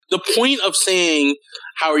the point of saying,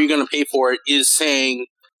 how are you going to pay for it, is saying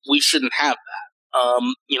we shouldn't have that.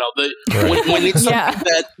 When it's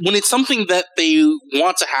when it's something that they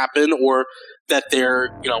want to happen, or that they're,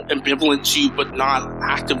 ambivalent to but not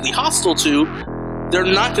actively hostile to, they're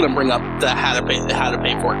not going to bring up the how to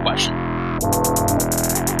pay for it question.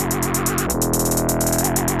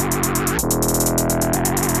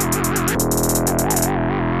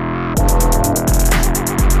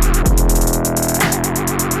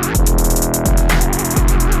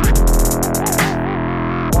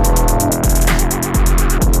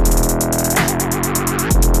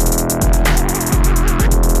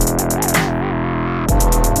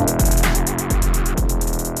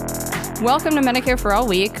 Welcome to Medicare for All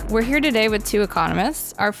Week. We're here today with two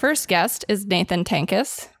economists. Our first guest is Nathan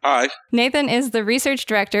Tankus. Hi. Nathan is the research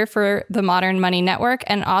director for the Modern Money Network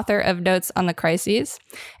and author of Notes on the Crises.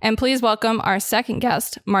 And please welcome our second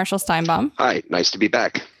guest, Marshall Steinbaum. Hi, nice to be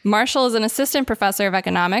back. Marshall is an assistant professor of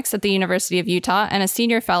economics at the University of Utah and a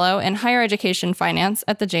senior fellow in higher education finance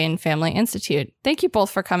at the Jane Family Institute. Thank you both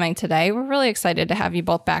for coming today. We're really excited to have you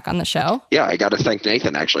both back on the show. Yeah, I got to thank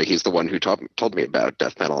Nathan, actually. He's the one who told me about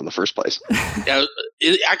Death Panel in the first place. Yeah,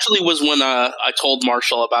 it actually was when I told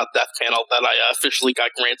Marshall about Death Panel that I officially got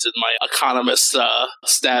granted my economist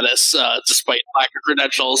status, despite lack of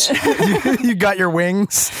credentials. You got your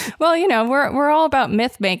wings. Well, we're all about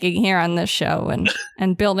myth making here on this show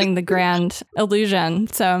and building the grand illusion.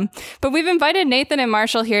 But we've invited Nathan and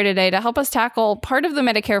Marshall here today to help us tackle part of the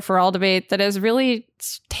Medicare for All debate that has really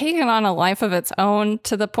taken on a life of its own,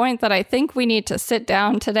 to the point that I think we need to sit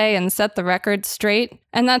down today and set the record straight.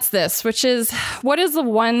 And that's this, which is, what is the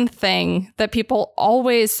one thing that people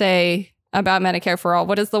always say about Medicare for All?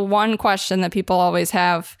 What is the one question that people always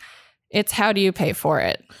have? It's, how do you pay for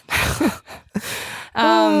it?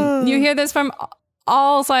 You hear this from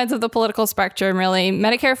all sides of the political spectrum, really.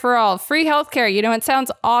 Medicare for all, free healthcare. It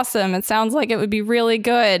sounds awesome. It sounds like it would be really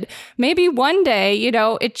good. Maybe one day,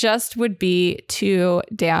 it just would be too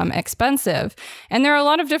damn expensive. And there are a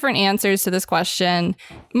lot of different answers to this question.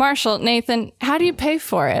 Marshall, Nathan, how do you pay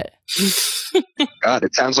for it? God,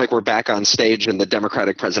 it sounds like we're back on stage in the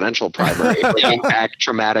Democratic presidential primary, bringing back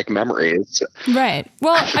traumatic memories. Right.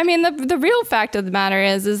 Well, I mean, the real fact of the matter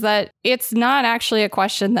is that it's not actually a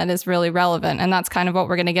question that is really relevant. And that's kind of what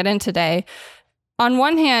we're going to get into today. On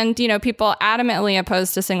one hand, people adamantly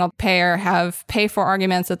opposed to single payer have pay for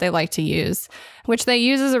arguments that they like to use, which they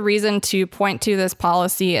use as a reason to point to this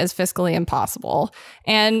policy as fiscally impossible.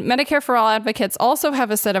 And Medicare for All advocates also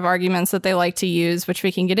have a set of arguments that they like to use, which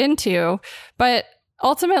we can get into. But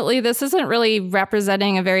ultimately, this isn't really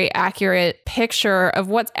representing a very accurate picture of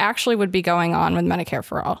what actually would be going on with Medicare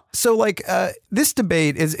for All. So this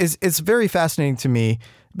debate is very fascinating to me,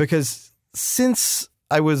 because since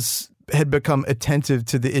I had become attentive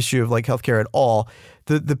to the issue of healthcare at all,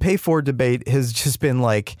 the pay for debate has just been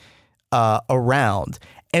around.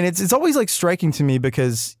 And it's always striking to me,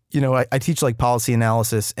 because, I teach policy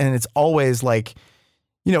analysis, and it's always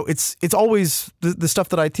it's always the stuff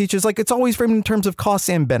that I teach is it's always framed in terms of costs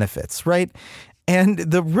and benefits, right? And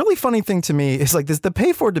the really funny thing to me is the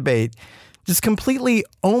pay for debate just completely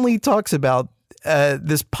only talks about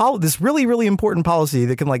this really, really important policy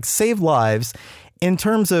that can save lives, in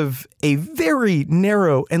terms of a very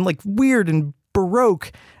narrow and weird and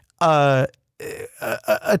Baroque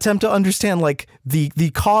attempt to understand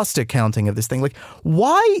the cost accounting of this thing.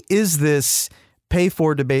 Why is this pay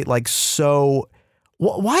for debate so?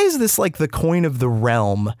 Why is this the coin of the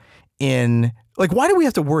realm in why do we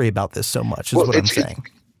have to worry about this so much? Is what I'm saying.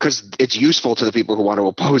 Because it's useful to the people who want to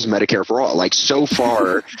oppose Medicare for All. So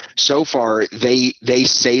far, they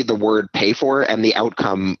say the word pay for, and the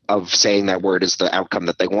outcome of saying that word is the outcome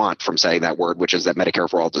that they want from saying that word, which is that Medicare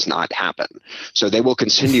for All does not happen. So they will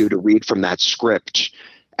continue to read from that script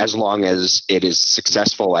as long as it is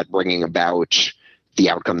successful at bringing about the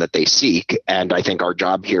outcome that they seek. And I think our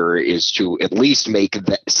job here is to at least make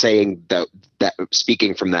saying that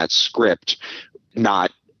speaking from that script not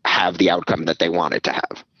have the outcome that they want it to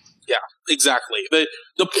have. Yeah, exactly. The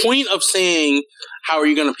point of saying, how are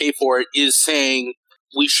you going to pay for it, is saying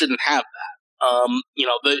we shouldn't have that.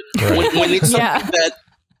 When it's something that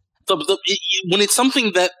when it's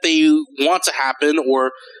something that they want to happen,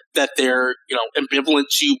 or that they're ambivalent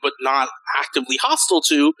to but not actively hostile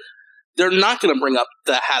to, they're not going to bring up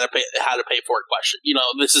the how to pay for it question.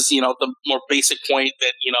 This is the more basic point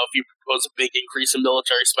that if you propose a big increase in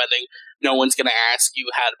military spending, no one's going to ask you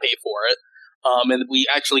how to pay for it. And we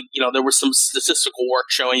actually, there was some statistical work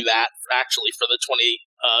showing that actually for the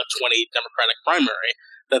 2020 Democratic primary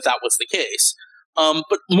that was the case.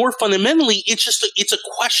 But more fundamentally, it's a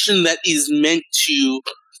question that is meant to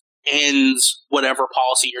end whatever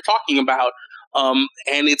policy you're talking about. And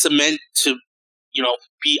it's meant to,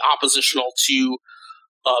 be oppositional to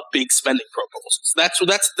big spending proposals. That's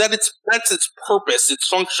its purpose. Its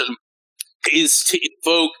function is to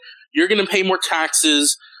invoke, you're going to pay more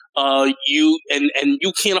taxes. You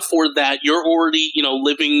can't afford that. You're already,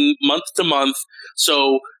 living month to month.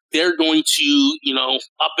 So they're going to,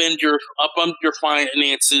 upend your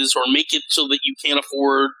finances or make it so that you can't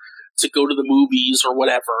afford to go to the movies or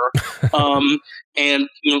whatever. And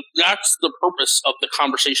that's the purpose of the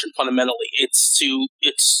conversation fundamentally. It's to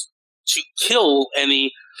kill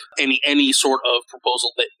any sort of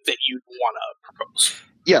proposal that you'd want to propose.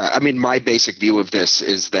 Yeah, I mean, my basic view of this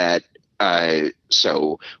is that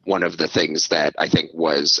so one of the things that I think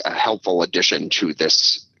was a helpful addition to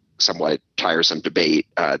this somewhat tiresome debate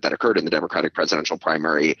that occurred in the Democratic presidential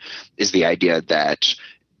primary is the idea that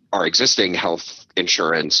our existing health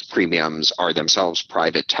insurance premiums are themselves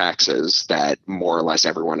private taxes that more or less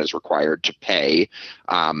everyone is required to pay.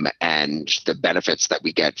 And the benefits that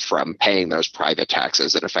we get from paying those private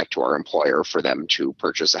taxes in effect to our employer for them to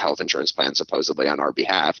purchase a health insurance plan supposedly on our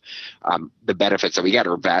behalf, the benefits that we get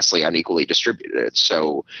are vastly unequally distributed.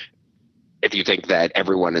 So if you think that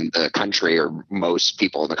everyone in the country or most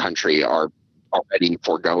people in the country are already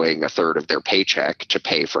foregoing a third of their paycheck to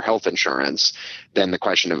pay for health insurance, then the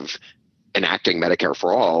question of enacting Medicare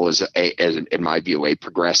for all is, in my view, a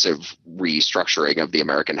progressive restructuring of the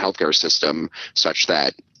American healthcare system such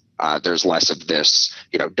that there's less of this,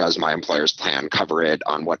 does my employer's plan cover it?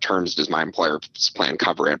 On what terms does my employer's plan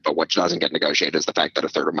cover it? But what doesn't get negotiated is the fact that a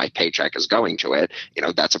third of my paycheck is going to it.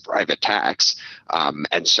 That's a private tax.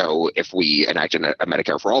 And so if we enact a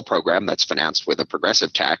Medicare for all program that's financed with a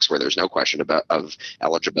progressive tax where there's no question of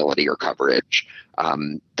eligibility or coverage,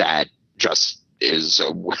 that just is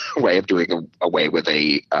a way of doing away with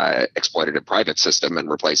a exploitative private system and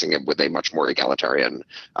replacing it with a much more egalitarian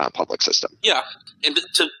public system. Yeah, and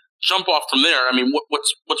to jump off from there, I mean,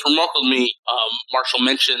 what's remarkable to me, Marshall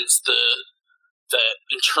mentions the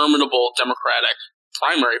interminable Democratic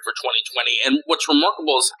primary for 2020, and what's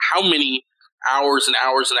remarkable is how many hours and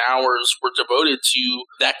hours and hours were devoted to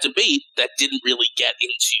that debate that didn't really get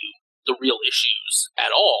into the real issues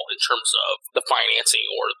at all in terms of the financing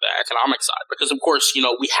or the economic side. Because, of course,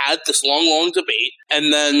 we had this long debate,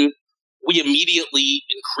 and then we immediately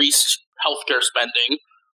increased healthcare spending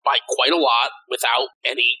by quite a lot without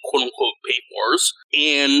any quote-unquote pay-fors,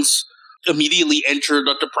 and immediately entered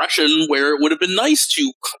a depression where it would have been nice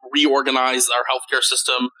to reorganize our healthcare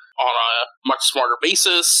system on a much smarter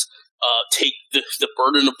basis, take the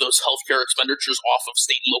burden of those healthcare expenditures off of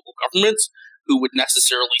state and local governments, who would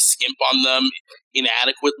necessarily skimp on them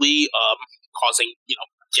inadequately, causing,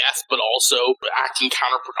 death, but also acting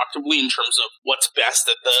counterproductively in terms of what's best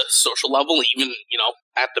at the social level, even,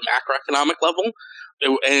 at the macroeconomic level.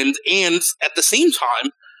 And at the same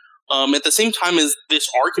time as this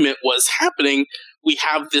argument was happening, we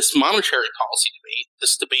have this monetary policy debate,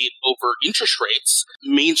 this debate over interest rates,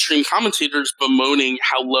 mainstream commentators bemoaning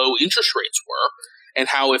how low interest rates were, and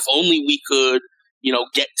how if only we could,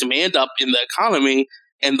 get demand up in the economy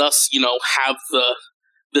and thus, have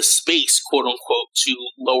the space, quote unquote, to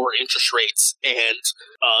lower interest rates and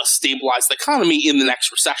stabilize the economy in the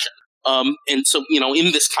next recession. And so,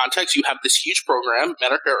 in this context, you have this huge program,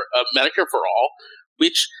 Medicare for All,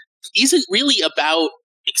 which isn't really about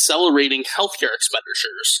accelerating healthcare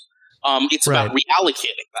expenditures. It's about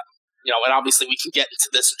reallocating them. And obviously we can get into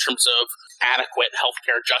this in terms of adequate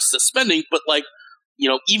healthcare justice spending, but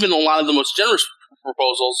even a lot of the most generous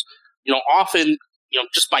proposals, often,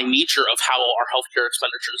 just by nature of how our healthcare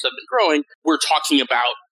expenditures have been growing, we're talking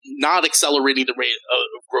about not accelerating the rate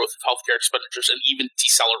of growth of healthcare expenditures and even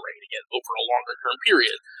decelerating it over a longer term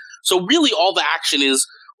period. So really all the action is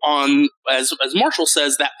on, as Marshall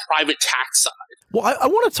says, that private tax side. Well, I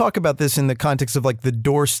want to talk about this in the context of the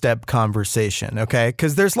doorstep conversation, okay?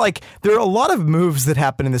 Because there are a lot of moves that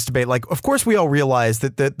happen in this debate. Of course, we all realize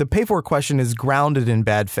that the pay for question is grounded in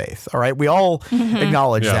bad faith, all right? We all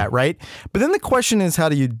acknowledge that, right? But then the question is, how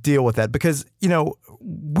do you deal with that? Because,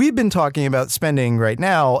 we've been talking about spending right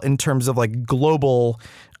now in terms of global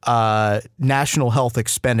national health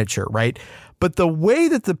expenditure, right? But the way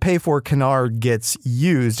that the pay for canard gets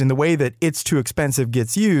used and the way that it's too expensive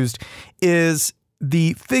gets used is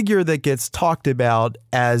the figure that gets talked about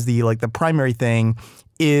as the primary thing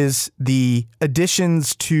is the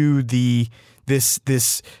additions to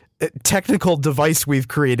this technical device we've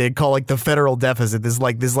created called the federal deficit. This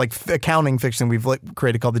accounting fiction we've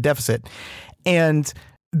created called the deficit. And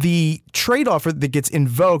the trade-off that gets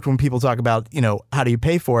invoked when people talk about, how do you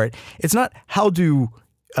pay for it? It's not how do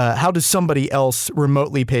how does somebody else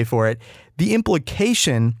remotely pay for it? The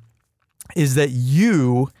implication is that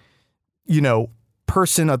you know,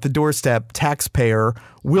 person at the doorstep, taxpayer,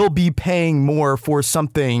 will be paying more for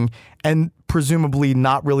something and presumably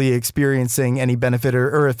not really experiencing any benefit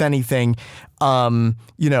or if anything, maybe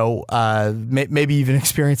even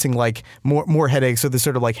experiencing like more headaches. So the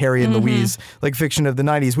sort of like Harry and Louise, like fiction of the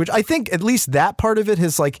 90s, which I think at least that part of it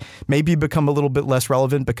has like maybe become a little bit less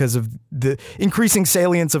relevant because of the increasing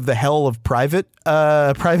salience of the hell of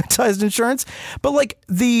privatized insurance.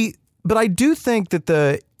 But I do think that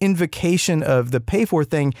the invocation of the pay for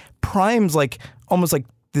thing primes like almost like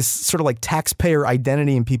this sort of like taxpayer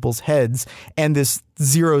identity in people's heads and this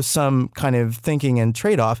zero sum kind of thinking and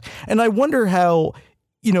trade off. And I wonder how,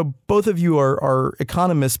 you know, both of you are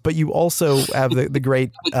economists, but you also have the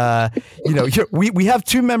great, we have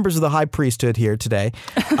two members of the high priesthood here today.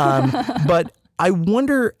 But I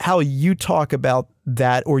wonder how you talk about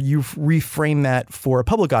that or you reframe that for a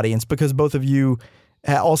public audience, because both of you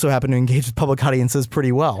also happen to engage with public audiences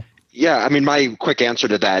pretty well. Yeah, I mean, my quick answer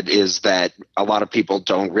to that is that a lot of people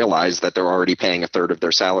don't realize that they're already paying a third of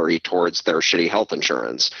their salary towards their shitty health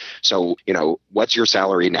insurance. So, you know, what's your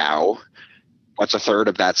salary now? What's a third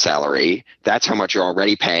of that salary? That's how much you're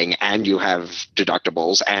already paying, and you have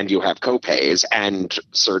deductibles, and you have copays, and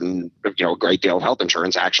certain, you know, a great deal of health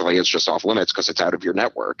insurance actually is just off limits because it's out of your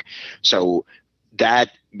network. So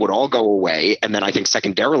that would all go away. And then I think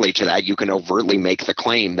secondarily to that, you can overtly make the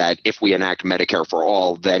claim that if we enact Medicare for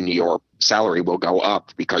all, then your salary will go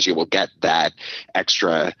up because you will get that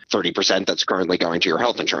extra 30% that's currently going to your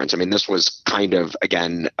health insurance. I mean, this was kind of,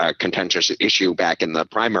 again, a contentious issue back in the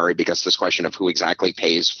primary because this question of who exactly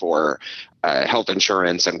pays for health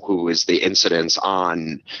insurance and who is the incidence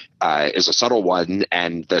on is a subtle one.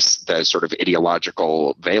 And the sort of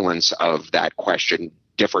ideological valence of that question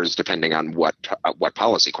differs depending on what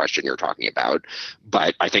policy question you're talking about.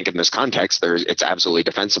 But I think in this context, it's absolutely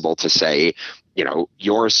defensible to say, you know,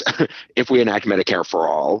 if we enact Medicare for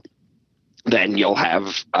all, then you'll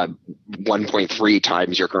have 1.3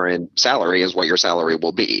 times your current salary is what your salary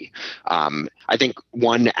will be. I think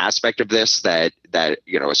one aspect of this that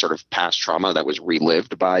you know, a sort of past trauma that was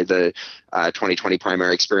relived by the 2020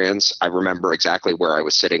 primary experience. I remember exactly where I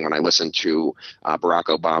was sitting when I listened to Barack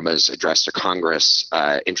Obama's address to Congress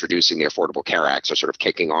introducing the Affordable Care Act, so sort of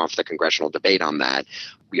kicking off the congressional debate on that.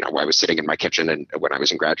 You know, I was sitting in my kitchen and when I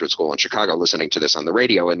was in graduate school in Chicago listening to this on the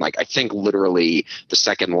radio, and like I think literally the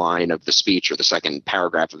second line of the speech or the second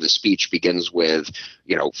paragraph of the speech begins with,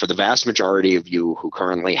 you know, for the vast majority of you who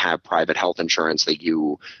currently have private health insurance that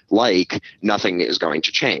you like, nothing is going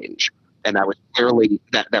to change. And that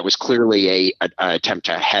was clearly a attempt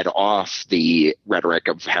to head off the rhetoric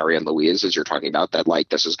of Harry and Louise, as you're talking about, that like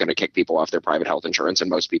this is going to kick people off their private health insurance.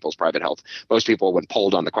 And most people, when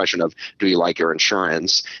polled on the question of do you like your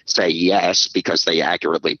insurance, say yes, because they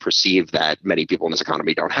accurately perceive that many people in this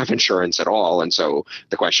economy don't have insurance at all. And so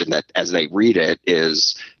the question that as they read it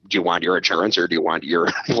is, do you want your insurance or do you want your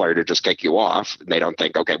employer to just kick you off? And they don't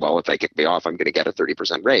think, okay, well, if they kick me off, I'm going to get a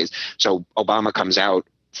 30% raise. So Obama comes out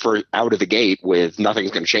of the gate with nothing's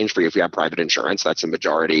going to change for you if you have private insurance. That's the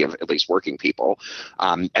majority of at least working people.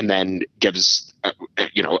 And then gives,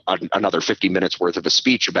 another 50 minutes worth of a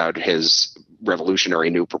speech about his revolutionary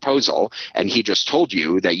new proposal. And he just told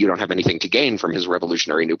you that you don't have anything to gain from his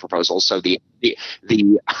revolutionary new proposal. So the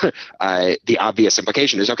obvious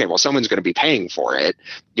implication is, okay, well, someone's going to be paying for it.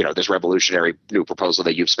 You know, this revolutionary new proposal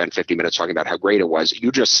that you've spent 50 minutes talking about how great it was.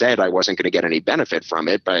 You just said I wasn't going to get any benefit from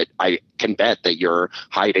it, but I can bet that you're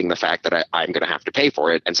hiding the fact that I'm going to have to pay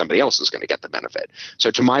for it and somebody else is going to get the benefit. So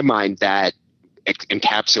to my mind, that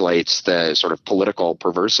encapsulates the sort of political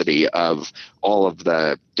perversity of all of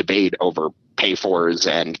the debate over pay-fors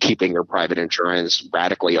and keeping your private insurance,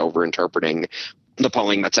 radically over-interpreting the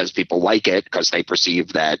polling that says people like it because they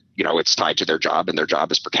perceive that, you know, it's tied to their job and their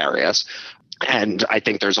job is precarious. And I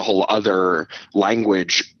think there's a whole other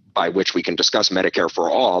language by which we can discuss Medicare for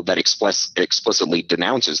all that explicitly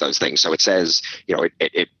denounces those things. So it says, you know,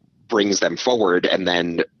 it brings them forward and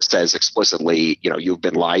then says explicitly, you know, you've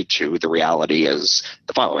been lied to. The reality is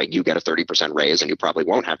the following: you get a 30% raise and you probably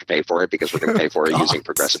won't have to pay for it because we're going to pay for it using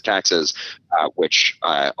progressive taxes, which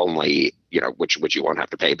you won't have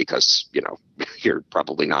to pay because, you know, you're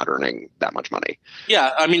probably not earning that much money.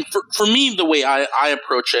 Yeah. I mean, for me, the way I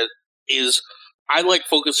approach it is I like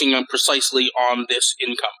focusing on precisely on this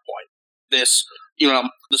income point. This, you know,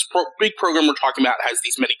 this big program we're talking about has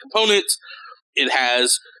these many components. It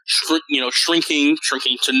has, shrinking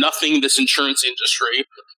to nothing this insurance industry,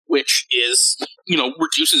 which is, you know,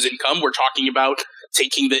 reduces income. We're talking about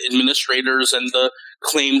taking the administrators and the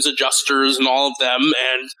claims adjusters and all of them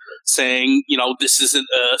and saying, this isn't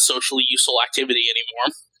a socially useful activity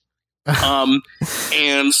anymore.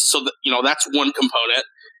 And so that's one component.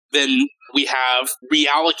 Then we have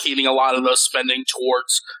reallocating a lot of those spending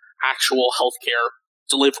towards actual healthcare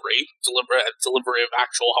delivery of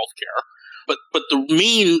actual healthcare. But the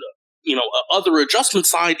main, other adjustment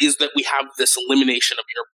side is that we have this elimination of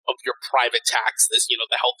your private tax, this,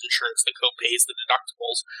 the health insurance, the co-pays, the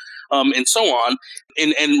deductibles, and so on.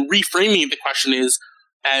 And reframing the question is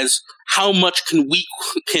as how much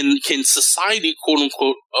can society, quote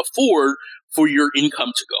unquote, afford for your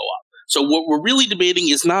income to go up? So what we're really debating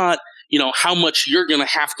is not, how much you're going to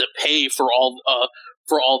have to pay for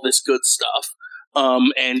all this good stuff.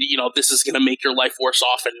 And this is going to make your life worse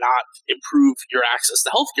off and not improve your access to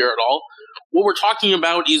healthcare at all. What we're talking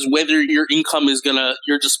about is whether your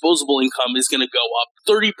disposable income is going to go up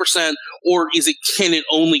 30%, or can it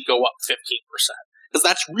only go up 15%? Because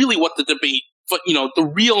that's really what the debate, but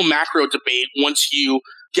the real macro debate, once you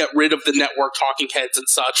get rid of the network talking heads and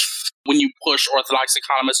such, when you push orthodox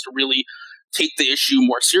economists to really take the issue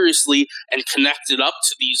more seriously and connect it up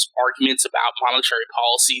to these arguments about monetary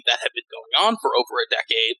policy that have been going on for over a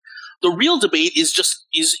decade. The real debate is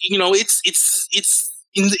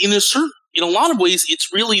in a lot of ways, it's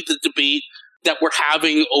really the debate that we're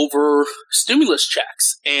having over stimulus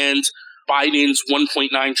checks and Biden's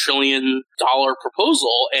 $1.9 trillion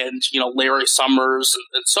proposal, and Larry Summers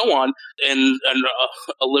and so on, and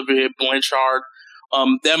Olivia Blanchard,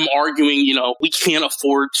 them arguing, we can't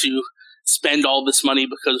afford to spend all this money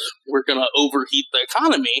because we're going to overheat the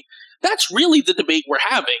economy. That's really the debate we're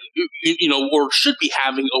having, or should be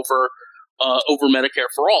having over Medicare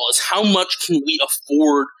for All, is how much can we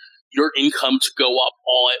afford your income to go up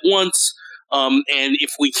all at once? And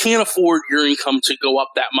if we can't afford your income to go up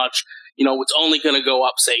that much, it's only going to go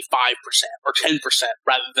up, say, 5% or 10%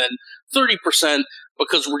 rather than 30%,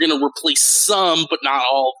 because we're going to replace some, but not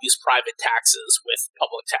all of these private taxes with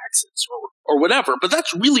public taxes or whatever. But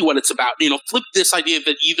that's really what it's about. Flip this idea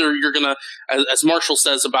that either you're going to, as Marshall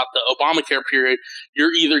says about the Obamacare period,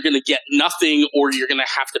 you're either going to get nothing or you're going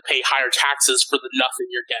to have to pay higher taxes for the nothing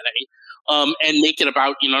you're getting. And make it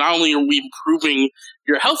about, not only are we improving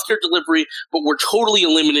your healthcare delivery, but we're totally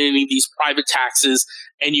eliminating these private taxes,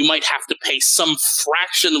 and you might have to pay some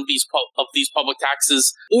fraction of these public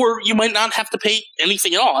taxes, or you might not have to pay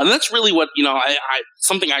anything at all. And that's really what,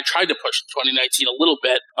 something I tried to push in 2019 a little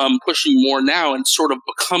bit, pushing more now and sort of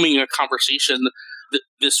becoming a conversation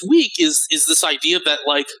this week is this idea that,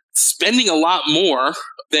 like, spending a lot more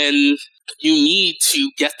than you need to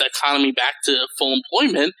get the economy back to full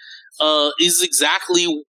employment is exactly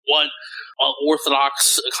what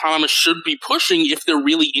orthodox economists should be pushing if they're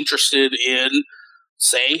really interested in,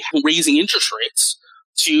 say, raising interest rates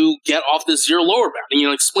to get off this zero lower bound.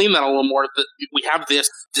 And, explain that a little more. That we have this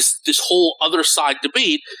whole other side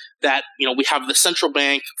debate that, we have the central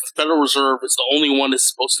bank, Federal Reserve is the only one that's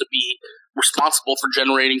supposed to be responsible for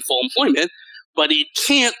generating full employment, but it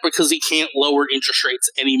can't, because it can't lower interest rates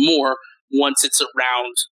anymore once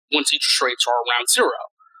interest rates are around zero.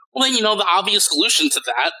 Well, then, the obvious solution to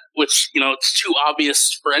that, which, it's too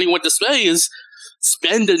obvious for anyone to say, is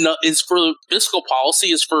for fiscal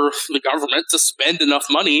policy, is for the government to spend enough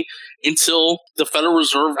money until the Federal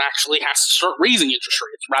Reserve actually has to start raising interest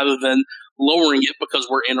rates rather than lowering it because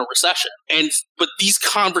we're in a recession. But these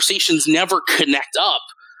conversations never connect up.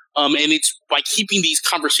 And it's by keeping these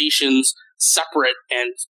conversations separate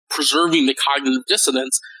and preserving the cognitive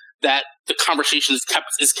dissonance that the conversation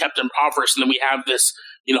is kept impoverished, and then we have this,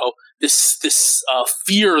 this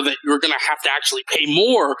fear that you're going to have to actually pay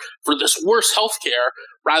more for this worse healthcare,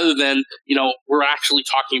 rather than, we're actually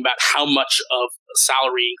talking about how much of a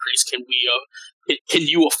salary increase can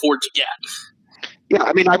you afford to get. Yeah,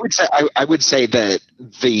 I mean, I would say that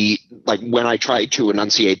when I try to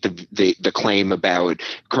enunciate the claim about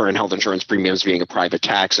current health insurance premiums being a private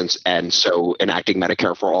tax, and so enacting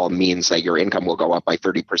Medicare for All means that your income will go up by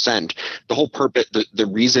 30%. The whole purpose, the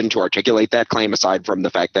reason to articulate that claim, aside from the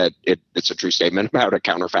fact that it's a true statement about a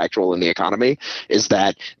counterfactual in the economy, is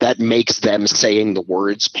that makes them saying the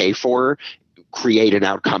words "pay for" create an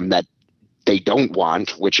outcome that they don't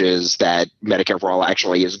want, which is that Medicare for All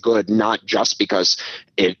actually is good, not just because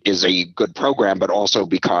it is a good program, but also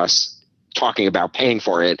because talking about paying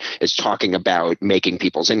for it is talking about making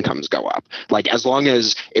people's incomes go up. Like, as long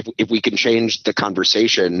as if we can change the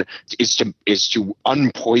conversation is to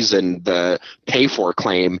unpoison the pay for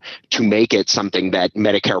claim to make it something that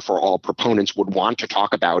Medicare for All proponents would want to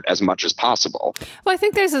talk about as much as possible. Well, I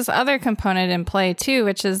think there's this other component in play too,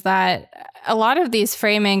 which is that a lot of these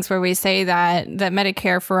framings where we say that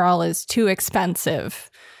Medicare for all is too expensive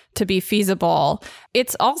to be feasible,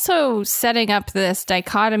 it's also setting up this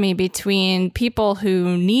dichotomy between people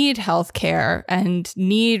who need healthcare and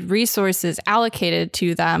need resources allocated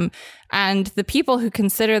to them and the people who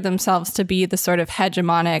consider themselves to be the sort of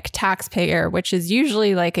hegemonic taxpayer, which is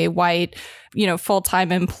usually like a white,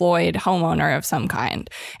 full-time employed homeowner of some kind.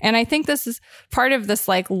 And I think this is part of this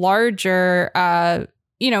like larger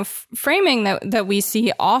framing that we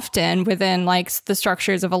see often within like the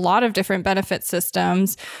structures of a lot of different benefit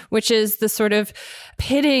systems, which is the sort of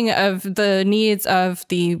pitting of the needs of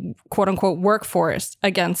the quote unquote workforce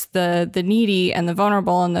against the needy and the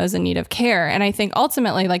vulnerable and those in need of care. And I think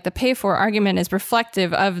ultimately like the pay for argument is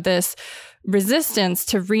reflective of this resistance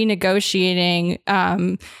to renegotiating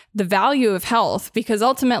the value of health, because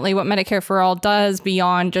ultimately what Medicare for All does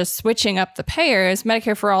beyond just switching up the payers,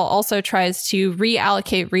 Medicare for All also tries to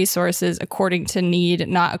reallocate resources according to need,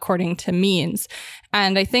 not according to means.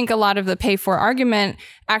 And I think a lot of the pay for argument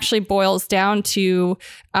actually boils down to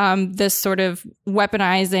this sort of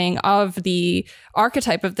weaponizing of the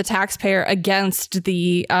archetype of the taxpayer against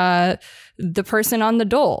the person on the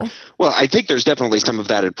dole. Well, I think there's definitely some of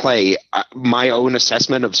that at play. My own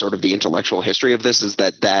assessment of sort of the intellectual history of this is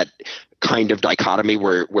that kind of dichotomy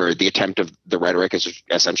where the attempt of the rhetoric is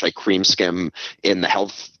essentially cream skim in the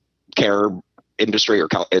health care industry or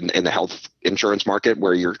in the health insurance market,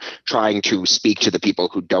 where you're trying to speak to the people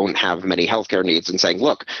who don't have many healthcare needs and saying,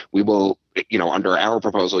 look, we will, under our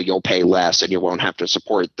proposal, you'll pay less and you won't have to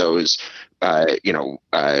support those,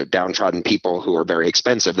 downtrodden people who are very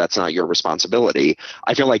expensive. That's not your responsibility.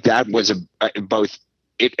 I feel like that was I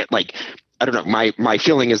don't know. My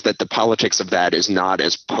feeling is that the politics of that is not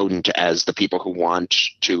as potent as the people who want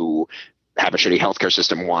to have a shitty healthcare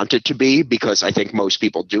system want it to be, because I think most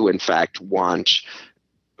people do in fact want,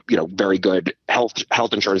 very good health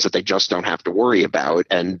insurance that they just don't have to worry about.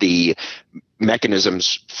 And the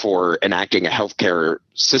mechanisms for enacting a healthcare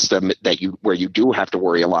system where you do have to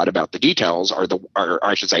worry a lot about the details are the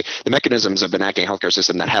mechanisms of enacting a healthcare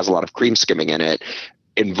system that has a lot of cream skimming in it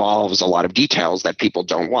involves a lot of details that people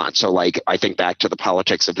don't want. So I think back to the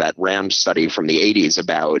politics of that RAND study from the 80s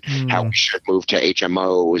about how we should move to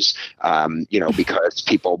HMOs, because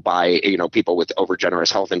people people with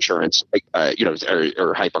overgenerous health insurance,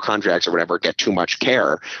 or hypochondriacs or whatever, get too much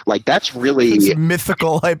care. Like that's really it's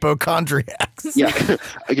mythical hypochondriacs. Yeah.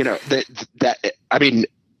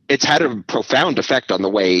 It's had a profound effect on the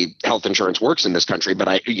way health insurance works in this country. But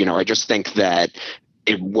I just think that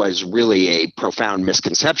it was really a profound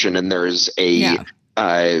misconception, and there's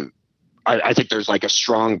I think there's like a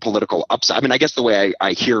strong political upside. I mean, I guess the way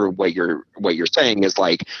I hear what you're saying is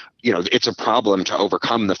like, it's a problem to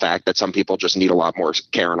overcome the fact that some people just need a lot more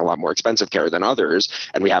care and a lot more expensive care than others,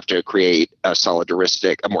 and we have to create a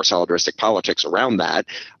more solidaristic politics around that.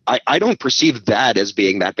 I don't perceive that as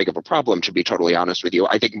being that big of a problem, to be totally honest with you.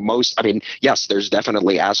 I think yes, there's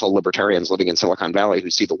definitely asshole libertarians living in Silicon Valley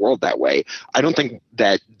who see the world that way. I don't think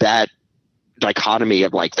that dichotomy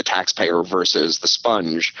of like the taxpayer versus the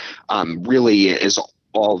sponge really is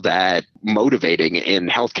all that motivating in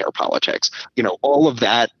healthcare politics. All of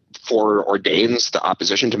that foreordains the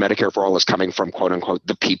opposition to Medicare for All is coming from quote unquote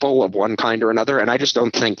the people of one kind or another. And I just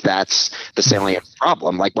don't think that's the salient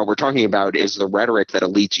problem. Like what we're talking about is the rhetoric that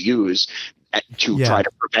elites use to try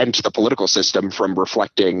to prevent the political system from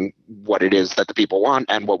reflecting what it is that the people want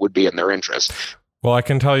and what would be in their interest. Well, I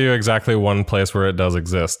can tell you exactly one place where it does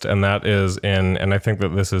exist, and that is and I think that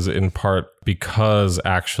this is in part because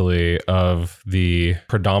actually of the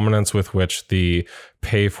predominance with which the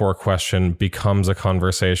pay for question becomes a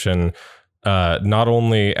conversation, not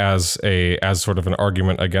only as sort of an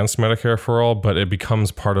argument against Medicare for All, but it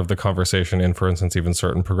becomes part of the conversation in, for instance, even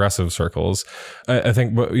certain progressive circles. I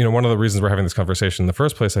think, one of the reasons we're having this conversation in the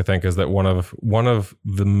first place, I think, is that one of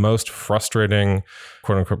the most frustrating,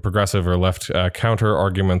 quote unquote, progressive or left counter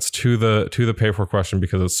arguments to the pay for question,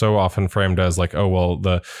 because it's so often framed as like,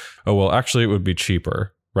 actually it would be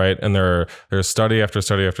cheaper. Right. And there's study after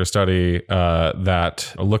study after study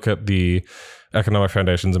that look at the economic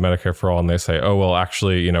foundations of Medicare for All, and they say,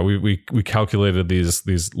 actually, we calculated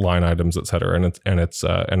these line items, et cetera, and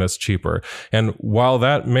it's cheaper. And while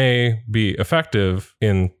that may be effective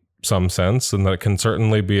in some sense, and that can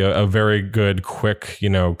certainly be a very good, quick,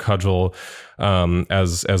 cudgel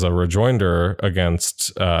as a rejoinder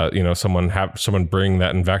against someone bringing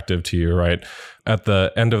that invective to you, right? At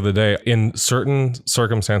the end of the day, in certain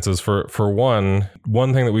circumstances, for one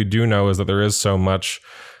thing that we do know is that there is so much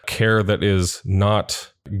care that is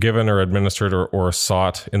not given or administered or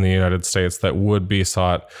sought in the United States that would be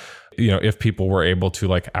sought, if people were able to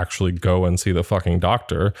like actually go and see the fucking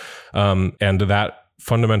doctor. And that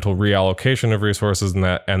fundamental reallocation of resources and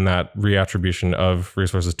that reattribution of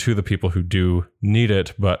resources to the people who do need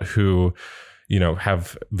it, but who,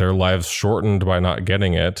 have their lives shortened by not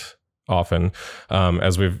getting it often,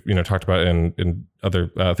 as we've talked about in other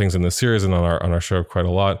things in this series and on our show quite a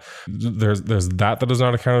lot. There's that is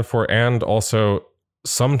not accounted for, and also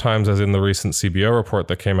sometimes, as in the recent CBO report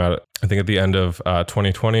that came out, I think at the end of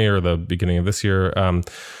 2020 or the beginning of this year,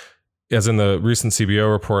 as in the recent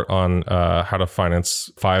CBO report on how to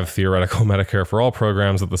finance 5 theoretical Medicare for All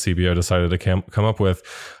programs that the CBO decided to come up with,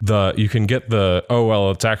 you can get the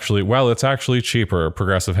it's actually cheaper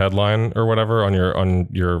progressive headline or whatever on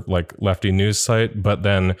your like lefty news site, but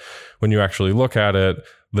then when you actually look at it,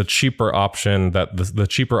 the cheaper option that the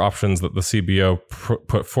cheaper options that the CBO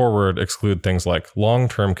put forward exclude things like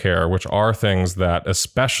long-term care, which are things that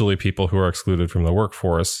especially people who are excluded from the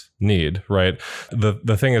workforce need, right?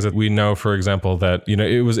 The thing is that we know, for example, that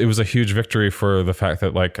it was a huge victory for the fact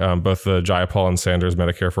that like both the Jayapal and Sanders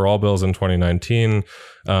Medicare for All bills in 2019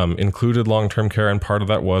 included long-term care, and part of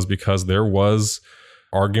that was because there was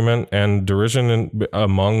argument and derision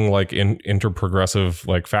among like interprogressive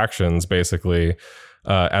like factions, basically,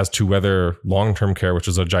 as to whether long-term care, which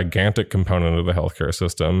is a gigantic component of the healthcare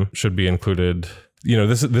system, should be included.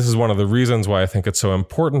 This is one of the reasons why I think it's so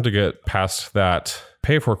important to get past that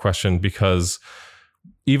pay for question, because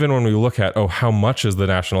even when we look at, how much is the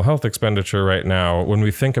national health expenditure right now, when we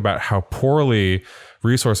think about how poorly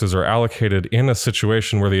resources are allocated in a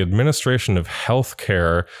situation where the administration of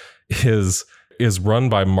healthcare is run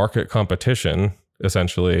by market competition,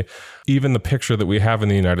 essentially, even the picture that we have in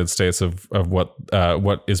the United States of what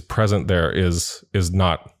is present there is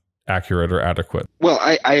not accurate or adequate. Well,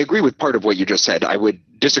 I agree with part of what you just said. I would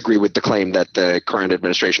disagree with the claim that the current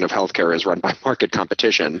administration of healthcare is run by market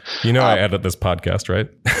competition. I edit this podcast, right?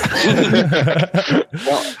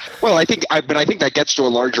 well, I think that gets to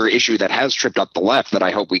a larger issue that has tripped up the left that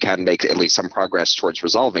I hope we can make at least some progress towards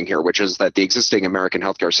resolving here, which is that the existing American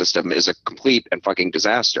healthcare system is a complete and fucking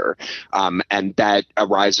disaster. And that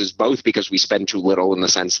arises both because we spend too little in the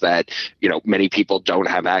sense that, many people don't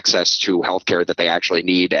have access to healthcare that they actually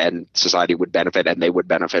need and society would benefit and they would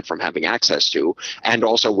benefit from having access to, and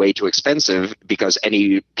also way too expensive because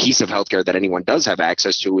any piece of healthcare that anyone does have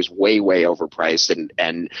access to is way, way overpriced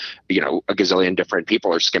and a gazillion different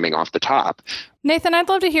people are skimming off the top. Nathan, I'd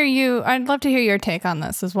love to hear your take on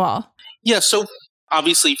this as well. Yeah, so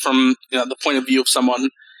obviously from the point of view of someone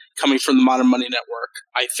coming from the Modern Money Network,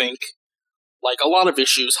 I think like a lot of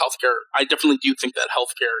issues, healthcare, I definitely do think that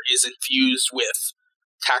healthcare is infused with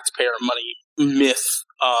taxpayer money myth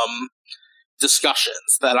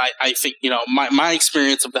discussions that I think, my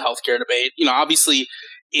experience of the healthcare debate, obviously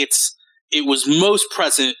it was most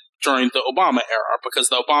present during the Obama era, because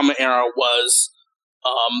the Obama era was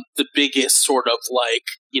the biggest sort of like,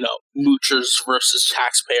 moochers versus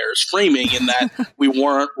taxpayers framing, in that we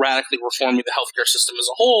weren't radically reforming the healthcare system as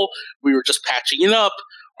a whole. We were just patching it up.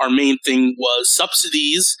 Our main thing was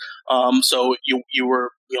subsidies. So you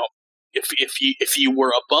were, if you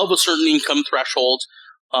were above a certain income threshold,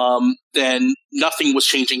 then nothing was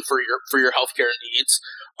changing for your healthcare needs.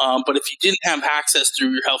 But if you didn't have access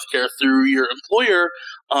through your healthcare through your employer,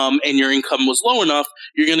 and your income was low enough,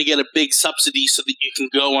 you're going to get a big subsidy so that you can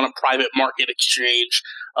go on a private market exchange,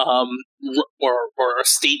 or a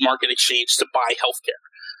state market exchange to buy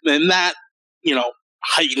healthcare. And that,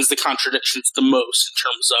 heightens the contradictions the most in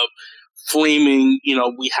terms of framing,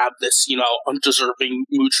 we have this, undeserving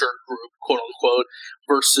moocher group, quote unquote,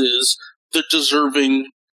 versus the deserving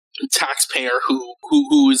taxpayer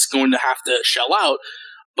who is going to have to shell out.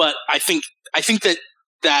 But I think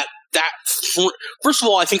that first of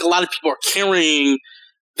all, I think a lot of people are carrying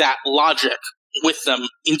that logic with them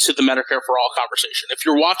into the Medicare for All conversation. If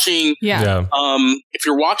you're watching, if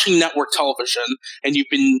you're watching network television and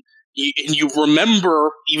you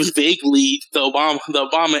remember even vaguely the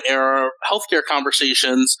Obama era healthcare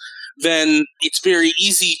conversations, then it's very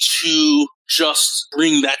easy to just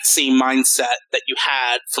bring that same mindset that you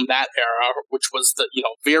had from that era, which was the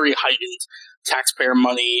very heightened taxpayer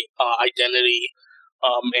money identity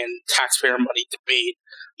and taxpayer money debate,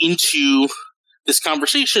 into this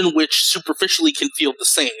conversation, which superficially can feel the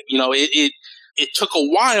same. It took a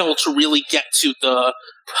while to really get to the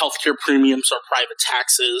healthcare premiums or private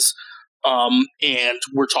taxes, and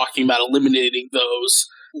we're talking about eliminating those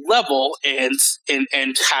level and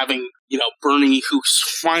having Bernie, who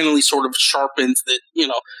finally sort of sharpens that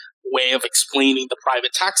way of explaining the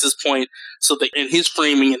private taxes point, so that in his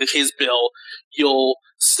framing and in his bill, you'll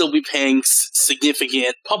still be paying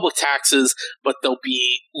significant public taxes, but they'll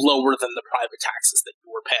be lower than the private taxes that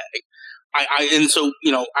you were paying.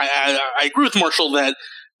 I agree with Marshall that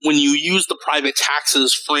when you use the private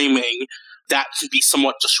taxes framing, that can be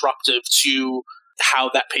somewhat disruptive to how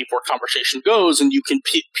that pay-for conversation goes, and you can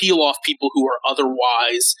peel off people who are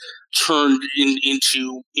otherwise turned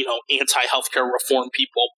into, anti-healthcare reform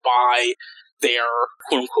people by their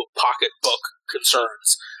quote-unquote pocketbook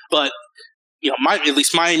concerns. But, at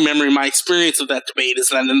least my memory, my experience of that debate is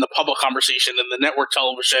that in the public conversation, in the network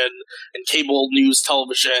television and cable news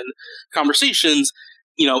television conversations,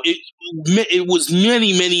 it was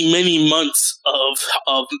many, many, many months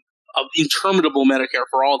of interminable Medicare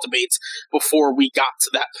for All debates before we got to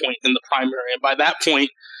that point in the primary. And by that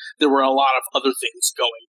point, there were a lot of other things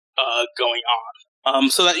going on.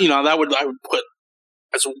 So that, I would put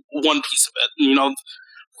as one piece of it. Of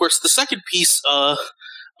course, the second piece of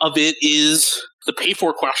it is the pay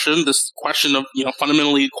for question. This question of,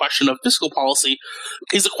 fundamentally the question of fiscal policy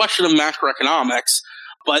is a question of macroeconomics,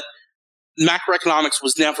 but macroeconomics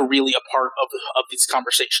was never really a part of these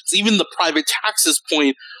conversations. Even the private taxes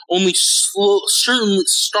point only certainly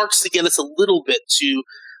starts to get us a little bit to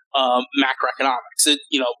macroeconomics.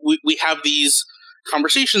 We have these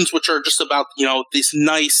conversations which are just about this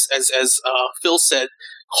nice, as Phil said,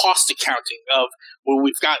 cost accounting of where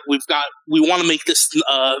we want to make this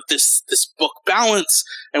book balance,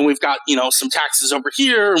 and we've got some taxes over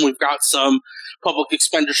here, and we've got some public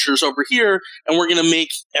expenditures over here, and we're going to make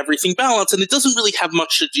everything balance. And it doesn't really have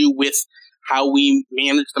much to do with how we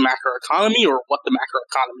manage the macroeconomy or what the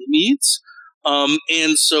macroeconomy needs.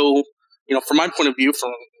 And so, from my point of view,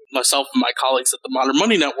 from myself and my colleagues at the Modern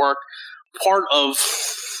Money Network, part of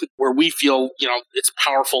where we feel, it's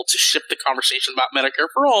powerful to shift the conversation about Medicare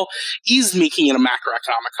for All is making it a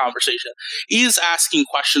macroeconomic conversation, is asking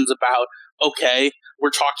questions about, okay, we're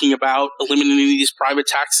talking about eliminating these private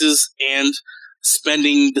taxes and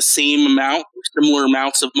spending the same amount, or similar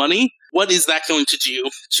amounts of money. What is that going to do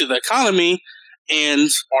to the economy? And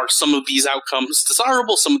are some of these outcomes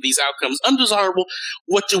desirable, some of these outcomes undesirable?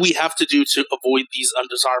 What do we have to do to avoid these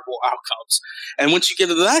undesirable outcomes? And once you get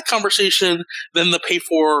into that conversation, then the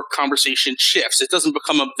pay-for conversation shifts. It doesn't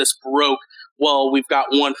become this baroque, well, we've got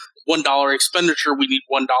 $1 expenditure, we need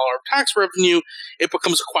 $1 tax revenue. It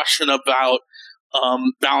becomes a question about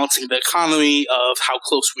balancing the economy, of how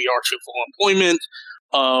close we are to full employment,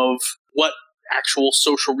 of what actual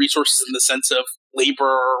social resources in the sense of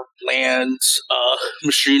labor, land,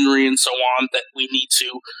 machinery, and so on that we need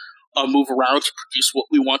to move around to produce what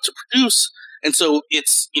we want to produce. And so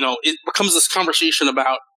it's, it becomes this conversation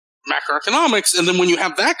about macroeconomics. And then when you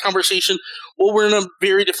have that conversation, well, we're in a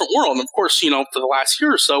very different world. And of course, for the last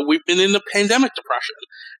year or so, we've been in a pandemic depression,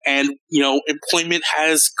 and, employment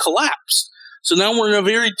has collapsed. So now we're in a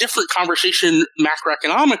very different conversation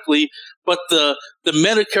macroeconomically, but the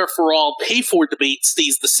Medicare for All pay for debate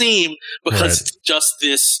stays the same because it's just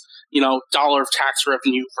this, dollar of tax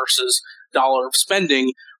revenue versus dollar of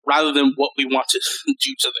spending, rather than what we want to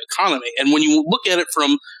do to the economy. And when you look at it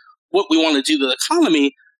from what we want to do to the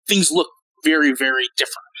economy, things look very, very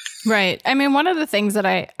different. Right. I mean, one of the things that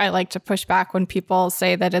I like to push back when people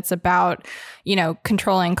say that it's about,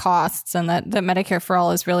 controlling costs, and that Medicare for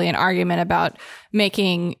All is really an argument about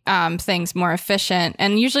making things more efficient.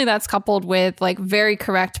 And usually that's coupled with very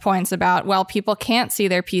correct points about, well, people can't see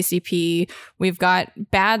their PCP. We've got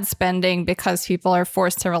bad spending because people are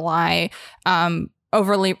forced to rely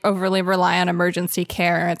overly rely on emergency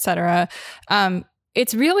care, et cetera.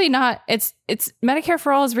 It's really not, it's Medicare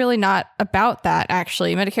for All is really not about that,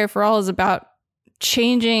 actually. Medicare for All is about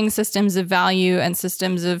changing systems of value and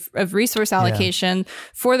systems of resource allocation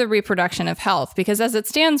for the reproduction of health. Because as it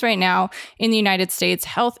stands right now in the United States,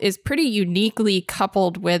 health is pretty uniquely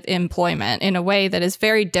coupled with employment in a way that is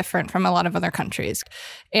very different from a lot of other countries.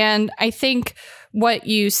 And I think what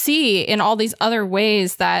you see in all these other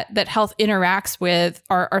ways that health interacts with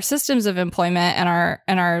our systems of employment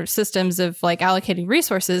and our systems of allocating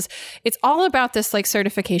resources, it's all about this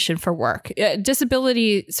certification for work.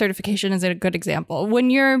 Disability certification is a good example. When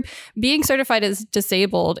you're being certified as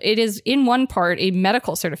disabled, it is in one part a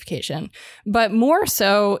medical certification, but more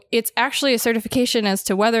so, it's actually a certification as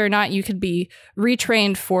to whether or not you could be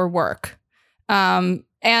retrained for work.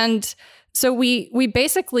 And so we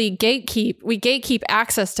basically gatekeep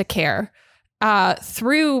access to care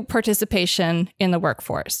through participation in the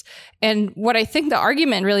workforce. And what I think the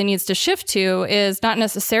argument really needs to shift to is not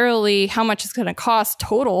necessarily how much it's going to cost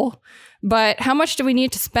total, but how much do we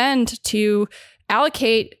need to spend to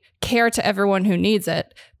allocate care to everyone who needs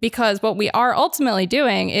it. Because what we are ultimately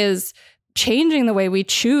doing is changing the way we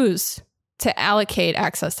choose to allocate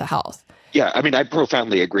access to health. Yeah, I mean, I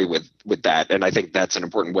profoundly agree with that, and I think that's an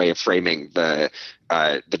important way of framing the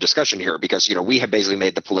discussion here, because we have basically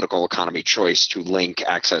made the political economy choice to link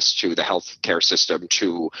access to the healthcare system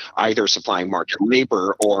to either supplying market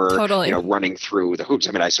labor or running through the hoops.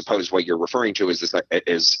 I mean, I suppose what you're referring to is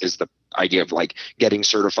the idea of like getting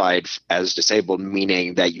certified as disabled,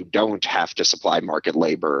 meaning that you don't have to supply market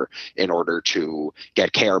labor in order to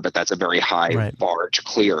get care, but that's a very high bar to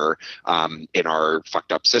clear in our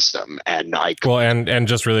fucked up system. And and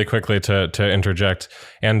just really quickly to interject,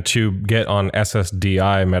 and to get on SSDI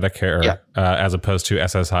Medicare as opposed to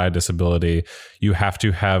SSI disability, you have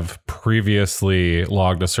to have previously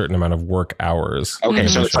logged a certain amount of work hours. Okay,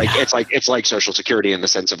 so it's like Social Security in the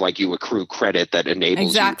sense of like you accrue credit that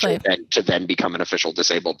enables you to then become an official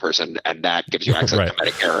disabled person, and that gives you access to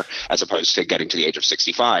Medicare, as opposed to getting to the age of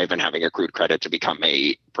 65 and having accrued credit to become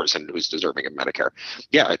a person who's deserving of Medicare.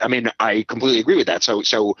 Yeah, I mean, I completely agree with that.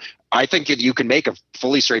 So I think if you can make a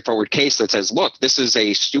fully straightforward case that says, look, this is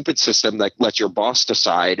a stupid system that lets your boss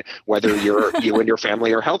decide whether you and your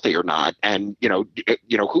family are healthy or not. And,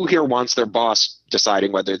 who here wants their boss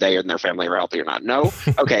deciding whether they and their family are healthy or not? No.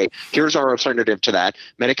 Okay, here's our alternative to that.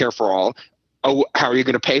 Medicare for all. Oh, how are you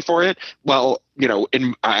going to pay for it? Well, we're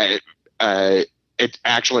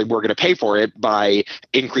going to pay for it by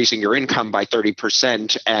increasing your income by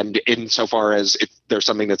 30%. And insofar as there's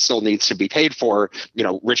something that still needs to be paid for,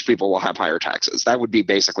 rich people will have higher taxes. That would be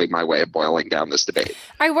basically my way of boiling down this debate.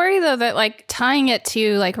 I worry, though, that like tying it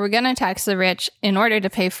to like we're going to tax the rich in order to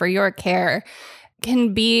pay for your care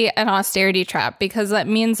can be an austerity trap, because that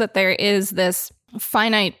means that there is this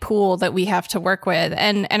finite pool that we have to work with.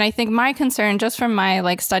 And I think my concern, just from my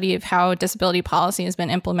like study of how disability policy has been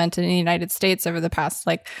implemented in the United States over the past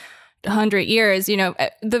like 100 years,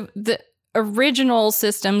 the original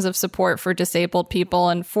systems of support for disabled people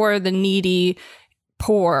and for the needy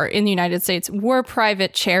poor in the United States were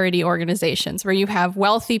private charity organizations where you have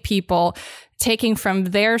wealthy people taking from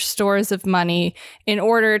their stores of money in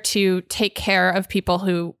order to take care of people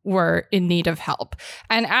who were in need of help.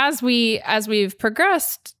 And as we've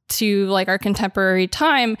progressed to like our contemporary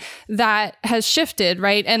time, that has shifted,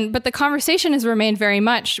 right? But the conversation has remained very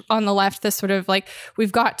much on the left, this sort of like,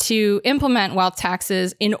 we've got to implement wealth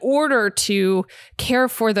taxes in order to care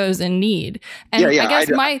for those in need. And I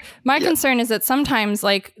guess my concern is that sometimes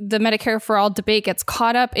like the Medicare for All debate gets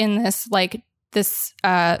caught up in this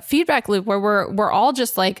feedback loop where we're all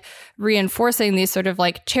just like reinforcing these sort of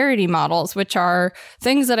like charity models, which are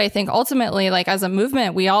things that I think ultimately, like as a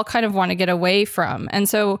movement, we all kind of want to get away from. And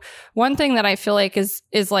so one thing that I feel like is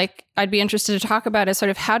like I'd be interested to talk about is sort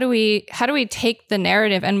of how do we take the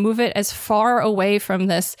narrative and move it as far away from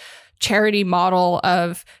this charity model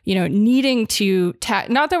of, needing to tax,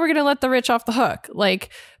 not that we're going to let the rich off the hook,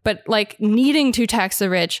 but needing to tax the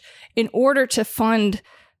rich in order to fund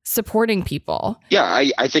supporting people. Yeah,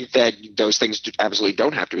 I think that those things absolutely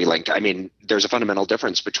don't have to be linked. I mean, there's a fundamental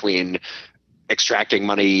difference between extracting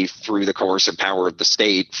money through the coercive power of the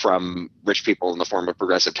state from rich people in the form of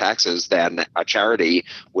progressive taxes than a charity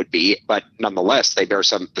would be. But nonetheless, they bear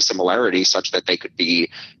the similarities such that they could be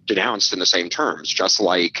denounced in the same terms, just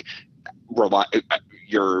like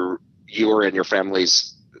your and your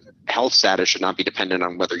family's health status should not be dependent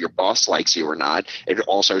on whether your boss likes you or not. It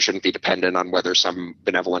also shouldn't be dependent on whether some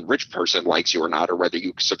benevolent rich person likes you or not, or whether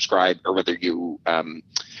you subscribe or whether you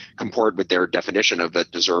comport with their definition of a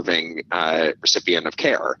deserving recipient of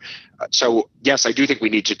care. So yes, I do think we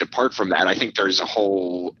need to depart from that. I think there's a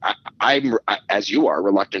whole, I'm, as you are,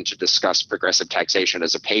 reluctant to discuss progressive taxation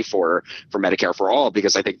as a pay for Medicare for all,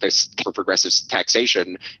 because I think this progressive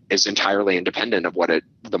taxation is entirely independent of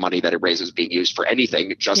the money that it raises being used for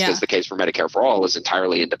anything, just as the case for Medicare for all is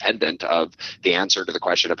entirely independent of the answer to the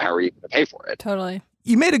question of how are you going to pay for it. Totally.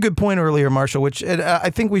 You made a good point earlier, Marshall, which I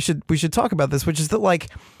think we should talk about this, which is that, like,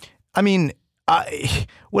 I mean,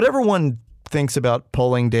 whatever one thinks about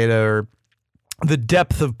polling data or the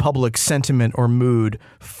depth of public sentiment or mood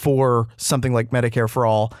for something like Medicare for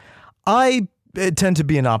all, I tend to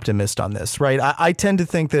be an optimist on this, right? I tend to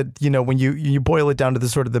think that, when you boil it down to the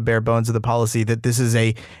sort of the bare bones of the policy, that this is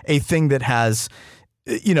a thing that has,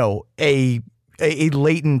 a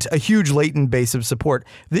huge latent base of support.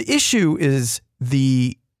 The issue is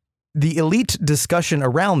the elite discussion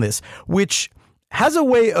around this, which has a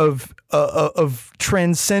way of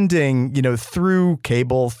transcending, through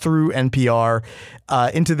cable, through NPR,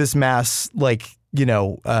 into this mass,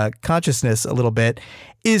 consciousness a little bit,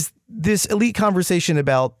 is this elite conversation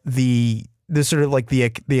about the this sort of like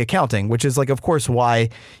the accounting, which is like, of course, why,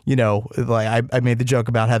 you know, like I made the joke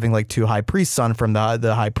about having like 2 high priests on from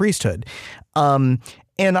the high priesthood. And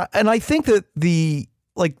I think that the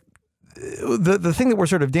thing that we're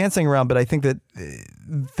sort of dancing around, but I think that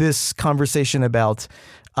this conversation about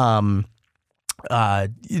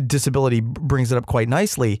disability brings it up quite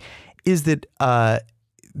nicely, is that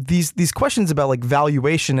these questions about like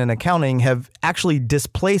valuation and accounting have actually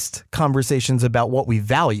displaced conversations about what we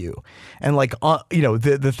value and like you know,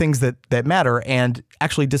 the things that matter, and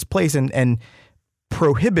actually displace and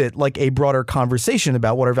prohibit like a broader conversation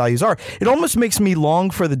about what our values are. It almost makes me long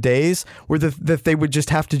for the days where that they would just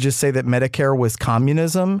have to just say that Medicare was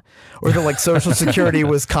communism, or that like Social Security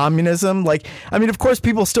was communism. Like, I mean, of course,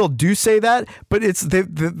 people still do say that, but it's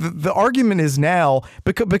the argument is now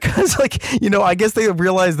because like, you know, I guess they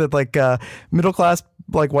realize that like middle class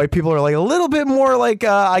like white people are like a little bit more like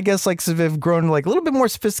I guess like have grown like a little bit more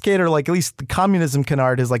sophisticated, or like at least the communism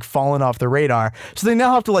canard has like fallen off the radar. So they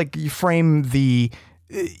now have to like frame the,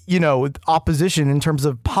 you know, opposition in terms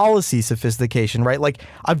of policy sophistication, right? Like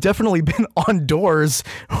I've definitely been on doors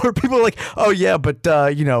where people are like, oh yeah, but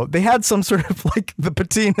you know, they had some sort of like the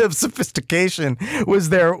patina of sophistication was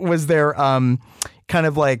their kind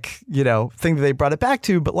of like, you know, thing that they brought it back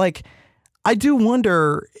to. But like, I do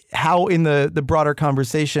wonder how in the broader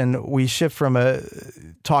conversation we shift from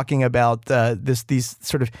talking about these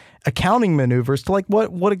sort of accounting maneuvers to like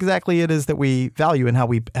what exactly it is that we value and how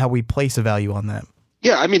we place a value on that.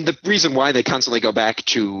 Yeah, I mean, the reason why they constantly go back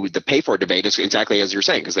to the pay for debate is exactly as you're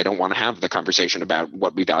saying, because they don't want to have the conversation about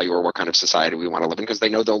what we value or what kind of society we want to live in, because they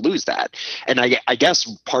know they'll lose that. And I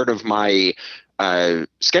guess part of my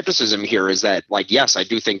skepticism here is that, like, yes, I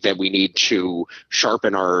do think that we need to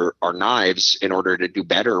sharpen our knives in order to do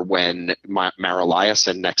better when Mara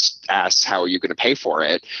Liasson next asks, how are you going to pay for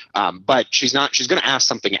it? But she's going to ask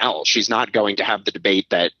something else. She's not going to have the debate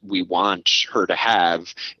that we want her to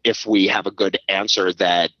have if we have a good answer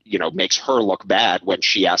that, you know, makes her look bad when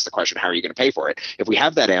she asks the question, how are you going to pay for it? If we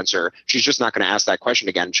have that answer, she's just not going to ask that question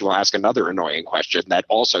again. She will ask another annoying question that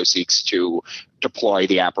also seeks to deploy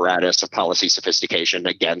the apparatus of policy sophistication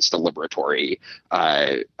against the liberatory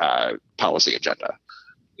policy agenda.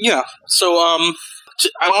 Yeah. So I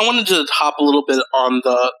wanted to hop a little bit on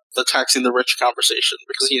the taxing the rich conversation,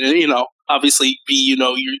 because you know obviously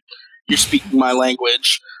you're speaking my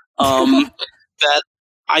language. That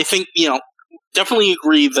I think, you know, definitely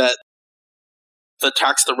agree that the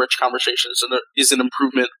tax the rich conversation is an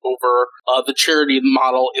improvement over the charity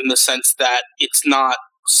model, in the sense that it's not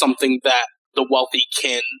something that the wealthy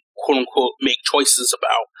can, quote unquote, make choices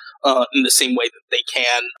about in the same way that they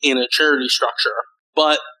can in a charity structure.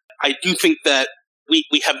 But I do think that we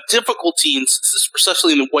have difficulty,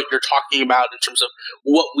 especially in what you're talking about, in terms of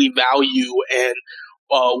what we value and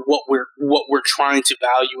what we're trying to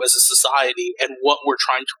value as a society, and what we're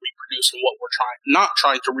trying to reproduce and what we're not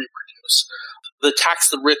trying to reproduce. The tax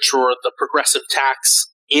the rich, or the progressive tax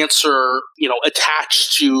answer, you know,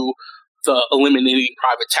 attached to the eliminating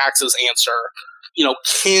private taxes answer, you know,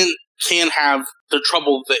 can have the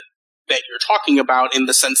trouble that you're talking about, in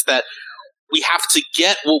the sense that we have to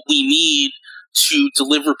get what we need to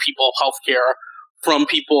deliver people healthcare from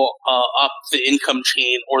people up the income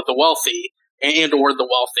chain, or the wealthy,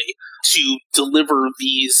 to deliver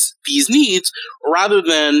these needs, rather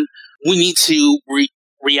than we need to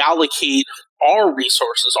reallocate our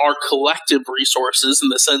resources, our collective resources, in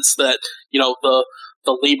the sense that, you know, the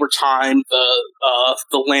labor time,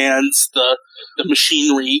 the lands, the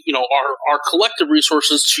machinery, you know, our collective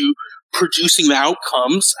resources to producing the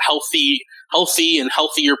outcomes, healthy and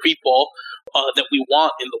healthier people that we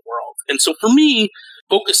want in the world. And so for me,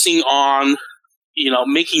 focusing on, you know,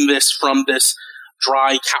 making this from this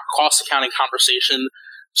dry cost accounting conversation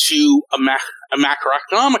to a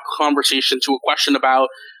macroeconomic conversation, to a question about,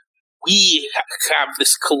 we have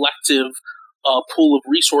this collective pool of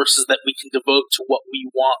resources that we can devote to what we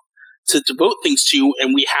want to devote things to,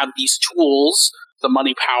 and we have these tools, the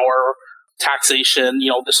money, power, taxation, you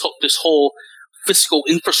know, this whole fiscal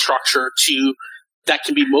infrastructure that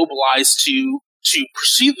can be mobilized to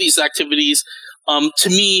pursue these activities. To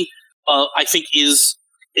me, I think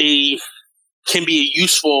can be a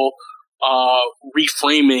useful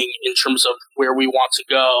reframing in terms of where we want to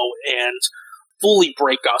go, and fully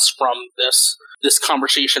break us from this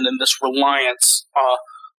conversation and this reliance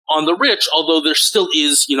on the rich. Although there still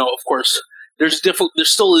is, you know, of course, there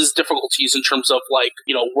still is difficulties in terms of, like,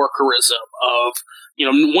 you know, workerism of, you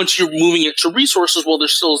know, once you're moving it to resources, well, there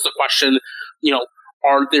still is the question, you know,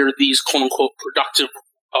 are there these quote unquote productive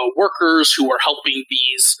workers who are helping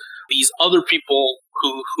these other people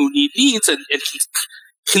who need needs, and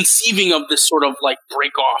conceiving of this sort of like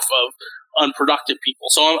break off of unproductive people.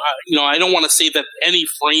 So, I don't want to say that any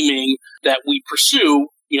framing that we pursue,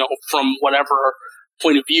 from whatever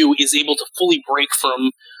point of view, is able to fully break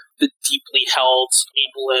from the deeply held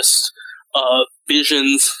ableist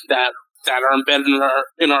visions that are embedded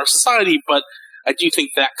in our society. But I do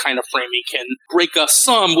think that kind of framing can break us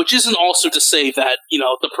some, which isn't also to say that,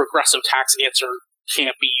 the progressive tax answer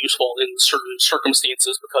can't be useful in certain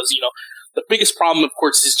circumstances, because, the biggest problem, of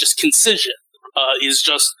course, is just concision,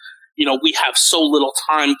 we have so little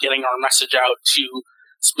time getting our message out to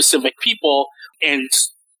specific people, and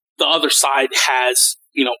the other side has,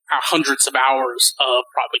 hundreds of hours of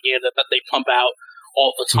propaganda that they pump out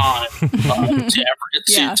all the time to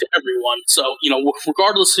everyone. So,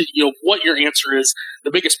 regardless of, what your answer is,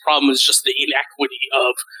 the biggest problem is just the inequity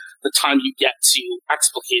of the time you get to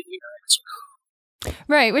explicating your answer.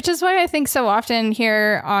 Right, which is why I think so often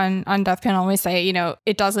here on Death Panel we say,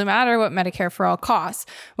 it doesn't matter what Medicare for All costs.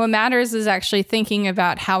 What matters is actually thinking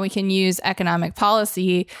about how we can use economic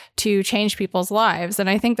policy to change people's lives.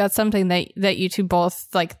 And I think that's something that you two both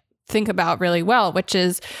think about really well, which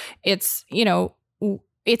is it's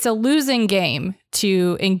a losing game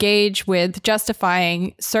to engage with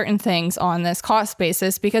justifying certain things on this cost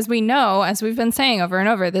basis, because we know, as we've been saying over and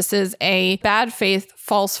over, this is a bad faith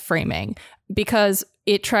false framing, because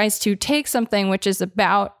it tries to take something which is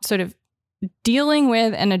about sort of dealing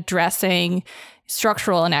with and addressing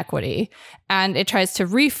structural inequity, and it tries to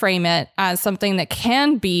reframe it as something that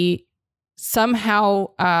can be somehow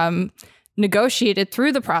negotiated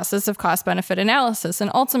through the process of cost-benefit analysis.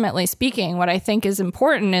 And ultimately speaking, what I think is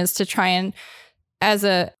important is to try and, as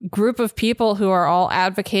a group of people who are all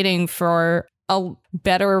advocating for a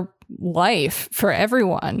better life for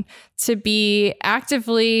everyone, to be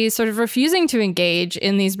actively sort of refusing to engage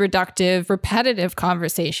in these reductive, repetitive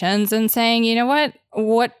conversations and saying,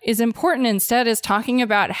 what is important instead is talking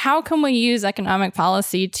about how can we use economic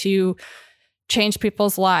policy to change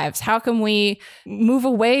people's lives? How can we move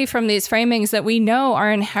away from these framings that we know are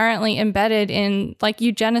inherently embedded in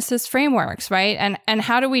eugenicist frameworks, right? And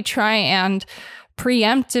how do we try and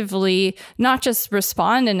preemptively not just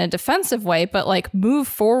respond in a defensive way, but move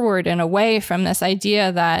forward and away from this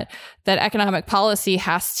idea that economic policy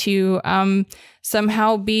has to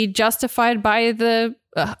somehow be justified by the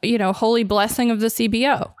holy blessing of the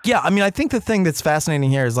CBO. Yeah, I mean, I think the thing that's fascinating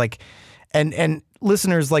here is and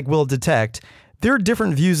listeners will detect, there are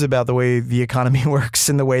different views about the way the economy works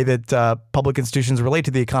and the way that public institutions relate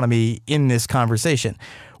to the economy in this conversation,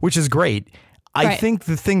 which is great. I think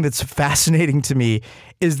the thing that's fascinating to me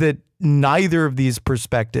is that neither of these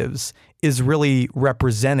perspectives is really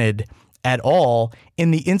represented at all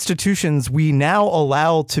in the institutions we now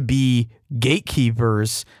allow to be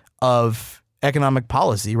gatekeepers of economic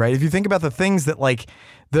policy, right? If you think about the things that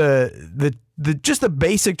the just the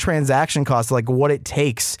basic transaction costs, what it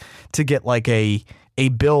takes to get a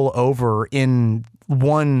bill over in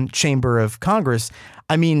one chamber of Congress,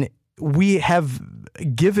 I mean, we have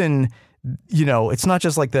given, it's not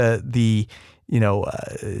just the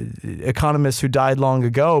economists who died long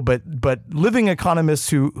ago, but living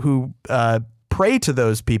economists who pray to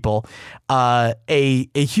those people, a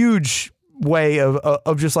huge way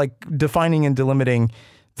of just defining and delimiting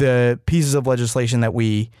the pieces of legislation that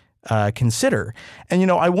we consider.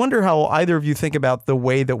 And, I wonder how either of you think about the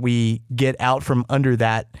way that we get out from under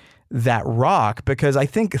that rock, because I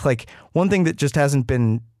think one thing that just hasn't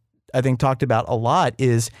been, I think, talked about a lot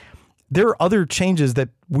is there are other changes that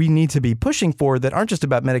we need to be pushing for that aren't just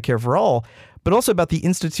about Medicare for All, but also about the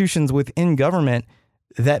institutions within government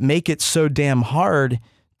that make it so damn hard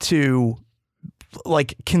to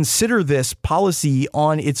consider this policy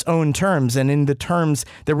on its own terms and in the terms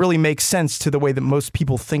that really make sense to the way that most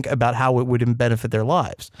people think about how it would benefit their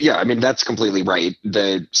lives. Yeah, I mean, that's completely right.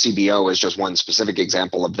 The CBO is just one specific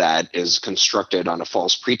example of that, is constructed on a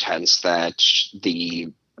false pretense that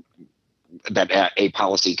a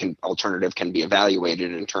policy alternative can be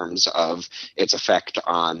evaluated in terms of its effect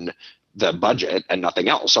on the budget and nothing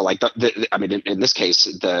else. So in this case,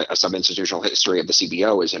 the sub-institutional history of the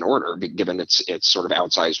CBO is in order, given its sort of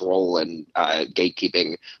outsized role in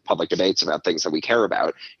gatekeeping public debates about things that we care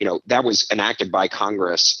about. That was enacted by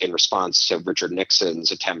Congress in response to Richard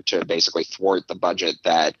Nixon's attempt to basically thwart the budget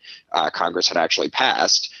that Congress had actually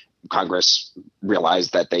passed. Congress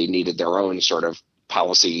realized that they needed their own sort of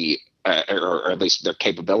policy, or at least their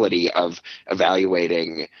capability of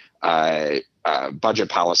evaluating budget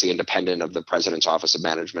policy independent of the President's Office of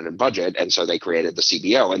Management and Budget. And so they created the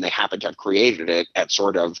CBO, and they happened to have created it at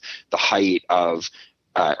sort of the height of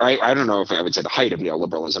I don't know if I would say the height of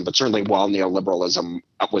neoliberalism, but certainly while neoliberalism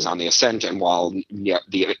was on the ascent and while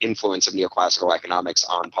the influence of neoclassical economics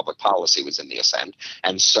on public policy was in the ascent.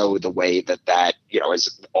 And so the way that,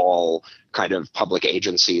 as all kind of public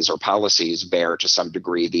agencies or policies bear to some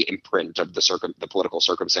degree the imprint of the political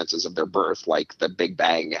circumstances of their birth, like the Big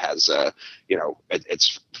Bang has,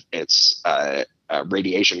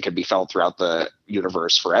 radiation can be felt throughout the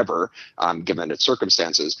universe forever, given its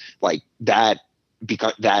circumstances, like that.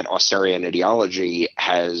 Because that Austerian ideology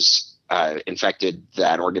has infected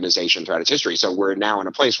that organization throughout its history. So we're now in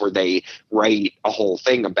a place where they write a whole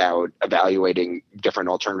thing about evaluating different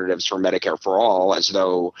alternatives for Medicare for all, as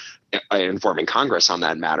though informing Congress on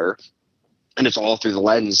that matter. And it's all through the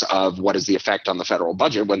lens of what is the effect on the federal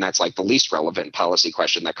budget, when that's like the least relevant policy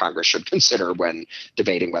question that Congress should consider when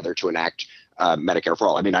debating whether to enact Medicare for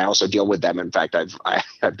all. I mean, I also deal with them. In fact,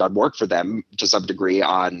 I've done work for them to some degree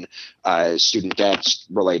on student debt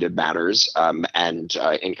related matters and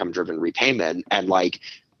income driven repayment. And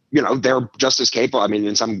they're just as capable. I mean,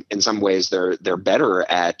 in some ways, they're better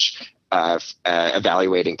at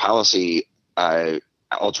evaluating policy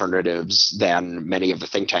alternatives than many of the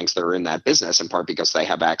think tanks that are in that business, in part because they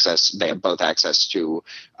have both access to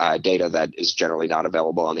data that is generally not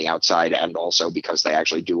available on the outside, and also because they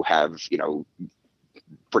actually do have,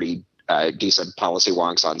 pretty decent policy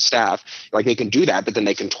wonks on staff. Like, they can do that, but then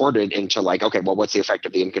they contort it into okay, well, what's the effect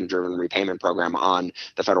of the income-driven repayment program on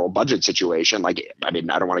the federal budget situation? I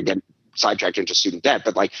don't want to get sidetracked into student debt,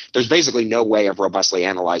 but there's basically no way of robustly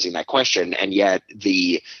analyzing that question, and yet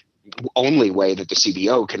the only way that the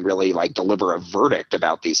CBO can really deliver a verdict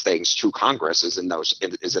about these things to Congress is in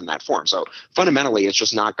that form. So fundamentally, it's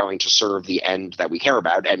just not going to serve the end that we care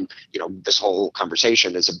about. And this whole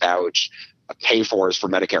conversation is about pay-fors for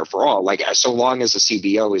Medicare for all. So long as the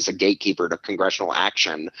CBO is a gatekeeper to congressional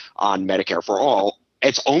action on Medicare for all,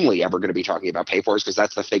 it's only ever going to be talking about pay-fors, because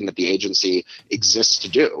that's the thing that the agency exists to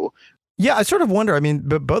do. Yeah, I sort of wonder,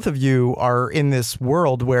 but both of you are in this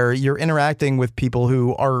world where you're interacting with people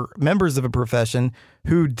who are members of a profession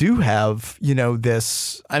who do have,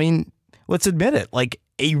 this, let's admit it,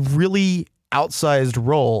 a really outsized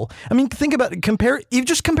role. Think about it, you've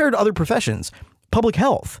just compared to other professions, public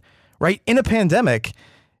health, right? In a pandemic,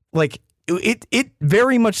 it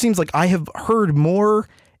very much seems like I have heard more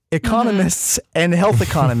economists and health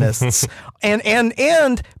economists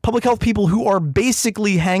and public health people who are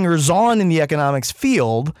basically hangers on in the economics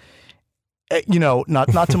field,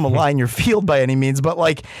 not to malign your field by any means, but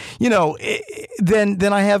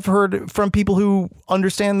then I have heard from people who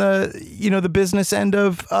understand the business end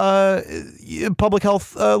of public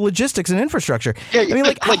health logistics and infrastructure. Yeah,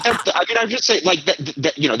 I would just say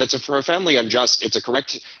that's a profoundly unjust. It's a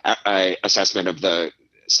correct assessment of the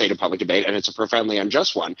state of public debate, and it's a profoundly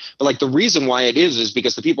unjust one. But the reason why it is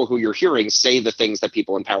because the people who you're hearing say the things that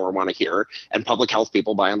people in power want to hear, and public health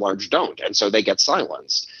people by and large don't, and so they get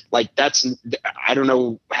silenced. I don't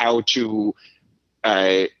know how to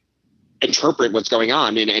interpret what's going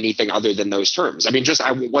on in anything other than those terms.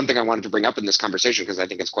 One thing I wanted to bring up in this conversation, because I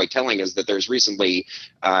think it's quite telling, is that there's recently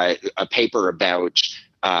a paper about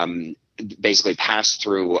basically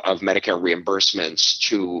pass-through of Medicare reimbursements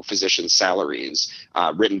to physicians' salaries,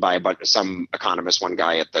 written by some economists, one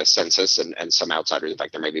guy at the census, and some outsiders. In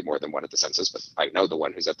fact, there may be more than one at the census, but I know the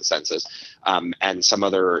one who's at the census, and some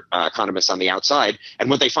other economists on the outside. And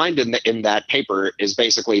what they find in that paper is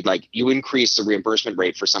basically you increase the reimbursement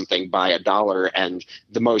rate for something by $1, and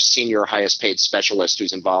the most senior, highest paid specialist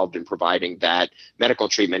who's involved in providing that medical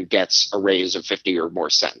treatment gets a raise of 50 or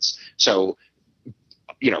more cents. So,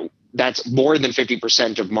 that's more than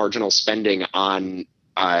 50% of marginal spending on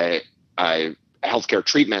healthcare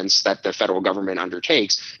treatments that the federal government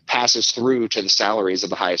undertakes passes through to the salaries of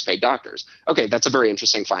the highest paid doctors. Okay, that's a very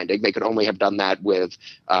interesting finding. They could only have done that with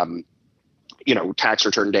tax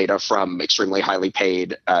return data from extremely highly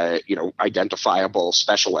paid, identifiable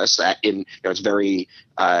specialists. It's very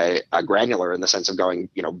granular in the sense of going,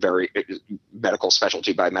 very medical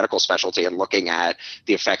specialty by medical specialty, and looking at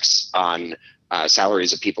the effects on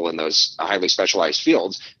salaries of people in those highly specialized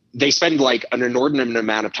fields. They spend an inordinate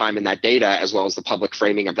amount of time in that data, as well as the public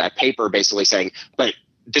framing of that paper, basically saying, but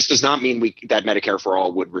this does not mean that Medicare for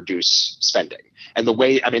all would reduce spending. And the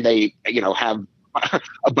way, they, have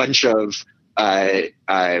a bunch of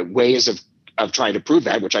ways of trying to prove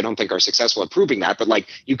that, which I don't think are successful at proving that, but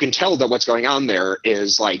you can tell that what's going on there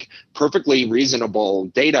is perfectly reasonable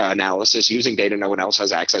data analysis using data no one else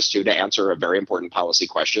has access to answer a very important policy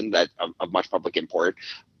question that of much public import,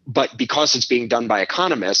 But because it's being done by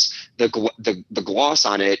economists, the gloss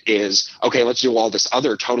on it is, okay, let's do all this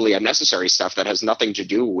other totally unnecessary stuff that has nothing to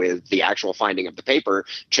do with the actual finding of the paper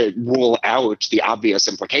to rule out the obvious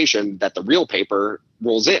implication that the real paper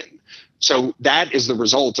rules in. So that is the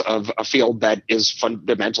result of a field that is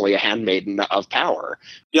fundamentally a handmaiden of power.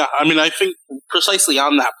 Yeah, I mean, I think precisely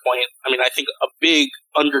on that point, I think a big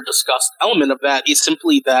under-discussed element of that is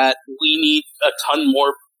simply that we need a ton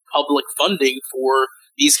more public funding for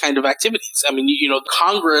these kind of activities. I mean,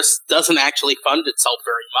 Congress doesn't actually fund itself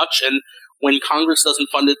very much. And when Congress doesn't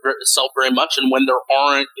fund itself very much, and when there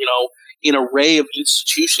aren't, an array of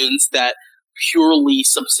institutions that purely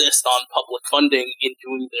subsist on public funding in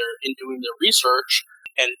doing their research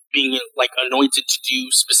and being anointed to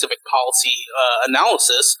do specific policy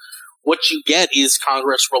analysis, what you get is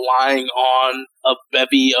Congress relying on a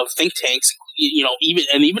bevy of think tanks,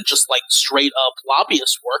 even just straight up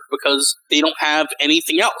lobbyist work, because they don't have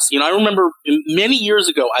anything else. I remember many years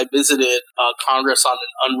ago I visited Congress on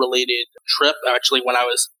an unrelated trip, actually, when I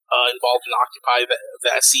was involved in Occupy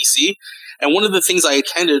the SEC, and one of the things I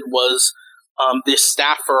attended was this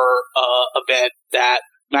staffer event that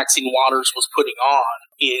Maxine Waters was putting on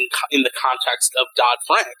in the context of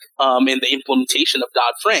Dodd-Frank and the implementation of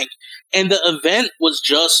Dodd-Frank. And the event was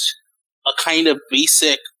just a kind of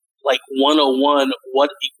basic 101,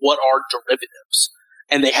 what are derivatives?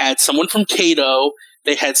 And they had someone from Cato,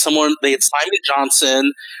 they had Simon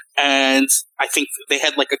Johnson, and I think they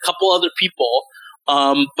had a couple other people,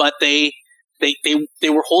 but they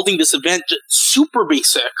were holding this event just super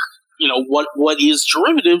basic. What is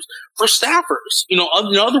derivatives for staffers? In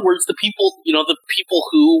other words, the people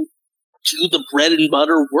who do the bread and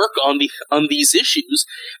butter work on these issues,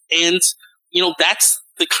 and that's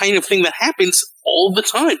the kind of thing that happens all the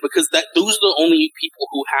time, because those are the only people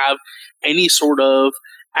who have any sort of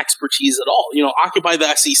expertise at all. Occupy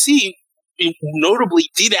the SEC notably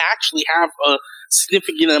did actually have a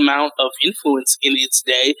significant amount of influence in its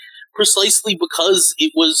day, precisely because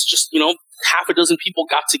it was just half a dozen people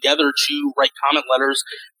got together to write comment letters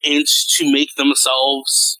and to make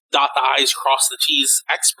themselves dot the I's, cross the T's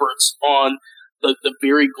experts on the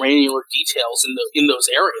very granular details in those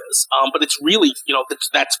areas. But it's really,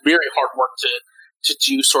 that's very hard work to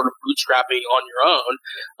do sort of bootstrapping on your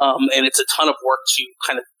own. And it's a ton of work to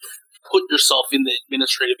kind of put yourself in the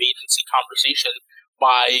administrative agency conversation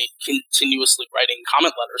by continuously writing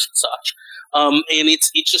comment letters and such. And it's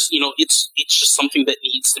just something that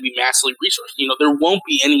needs to be massively resourced. There won't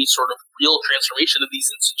be any sort of real transformation of these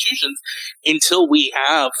institutions until we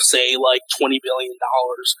have, say, $20 billion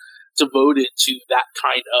devoted to that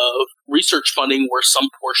kind of research funding, where some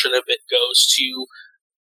portion of it goes to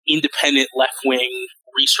independent left-wing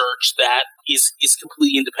research that is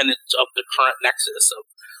completely independent of the current nexus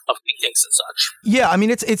of think tanks and such. Yeah, I mean,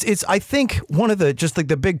 it's. I think one of the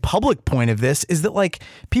the big public point of this is that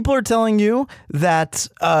people are telling you that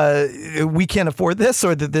we can't afford this,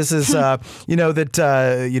 or that this is how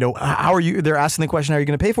are you? They're asking the question, how are you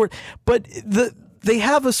going to pay for it? But they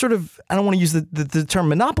have a sort of, I don't want to use the term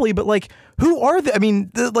monopoly, but who are they? I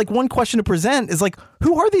mean, one question to present is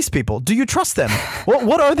who are these people? Do you trust them?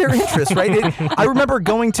 What are their interests? Right? I remember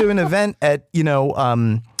going to an event at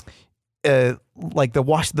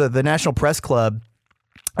the National Press Club,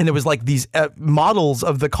 and there was these models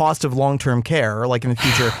of the cost of long-term care, in the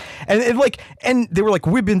future, and they were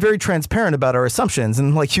we've been very transparent about our assumptions,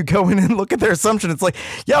 and you go in and look at their assumption, it's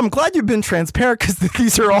yeah, I'm glad you've been transparent, because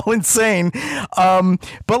these are all insane.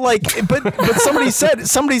 But somebody said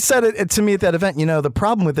it to me at that event. The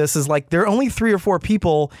problem with this is there are only 3 or 4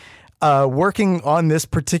 people working on this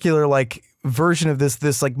particular version of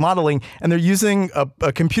this modeling, and they're using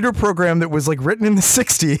a computer program that was written in the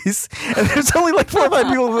 60s, and there's only 4 or 5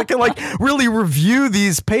 people that can really review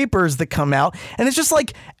these papers that come out. And it's just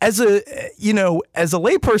as a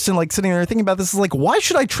layperson sitting there thinking about this, is why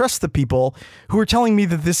should I trust the people who are telling me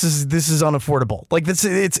that this is unaffordable?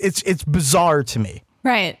 It's bizarre to me.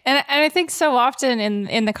 Right. And I think so often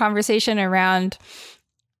in the conversation around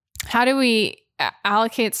how do we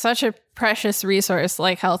allocate such a precious resource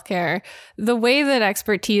like healthcare, the way that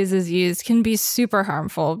expertise is used can be super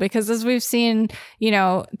harmful, because as we've seen,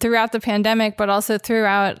 throughout the pandemic, but also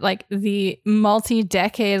throughout the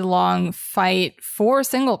multi-decade long fight for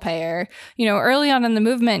single payer, early on in the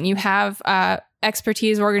movement, you have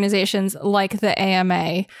expertise organizations like the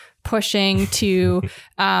AMA pushing to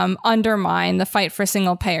undermine the fight for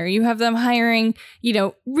single payer. You have them hiring,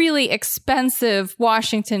 really expensive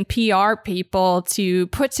Washington PR people to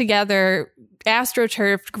put together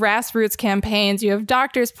AstroTurf grassroots campaigns. You have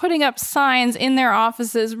doctors putting up signs in their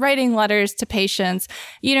offices, writing letters to patients.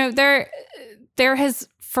 There has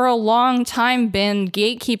for a long time been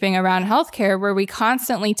gatekeeping around healthcare, where we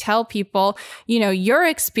constantly tell people, your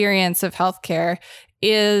experience of healthcare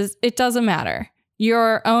it doesn't matter.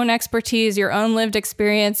 Your own expertise, your own lived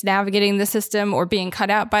experience navigating the system or being cut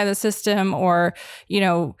out by the system, or,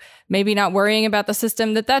 maybe not worrying about the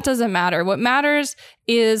system, that doesn't matter. What matters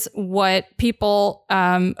is what people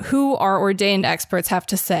who are ordained experts have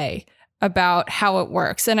to say about how it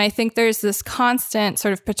works. And I think there's this constant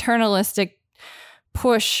sort of paternalistic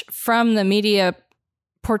push from the media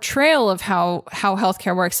portrayal of how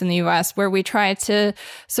healthcare works in the US, where we try to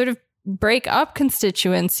sort of break up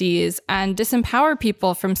constituencies and disempower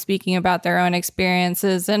people from speaking about their own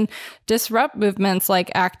experiences, and disrupt movements like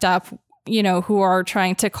ACT UP, who are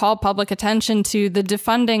trying to call public attention to the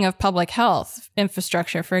defunding of public health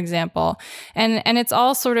infrastructure, for example. And it's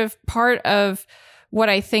all sort of part of what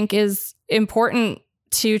I think is important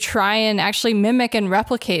to try and actually mimic and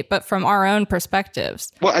replicate, but from our own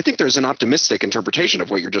perspectives. Well, I think there's an optimistic interpretation of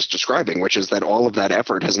what you're just describing, which is that all of that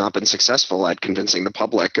effort has not been successful at convincing the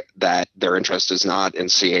public that their interest is not in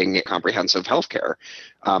seeing comprehensive healthcare.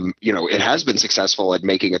 It has been successful at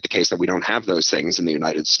making it the case that we don't have those things in the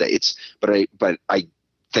United States. But I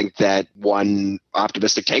think that one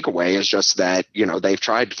optimistic takeaway is just that, they've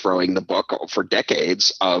tried throwing the book for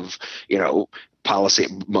decades of,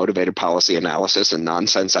 motivated policy analysis and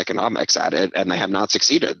nonsense economics at it, and they have not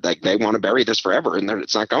succeeded. Like, they want to bury this forever, and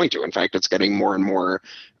it's not going to. In fact, it's getting more and more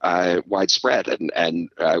widespread and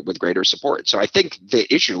with greater support. So I think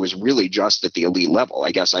the issue is really just at the elite level.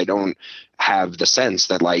 I guess I don't have the sense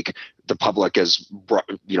that the public is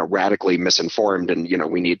radically misinformed, and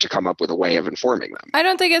we need to come up with a way of informing them. I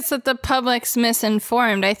don't think it's that the public's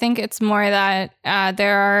misinformed. I think it's more that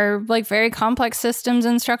there are very complex systems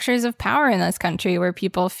and structures of power in this country where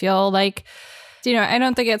people feel like, I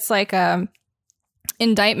don't think it's like a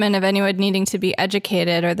indictment of anyone needing to be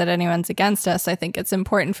educated or that anyone's against us. I think it's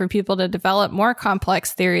important for people to develop more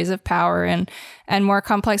complex theories of power and more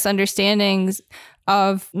complex understandings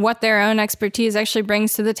of what their own expertise actually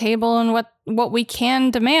brings to the table, and what we can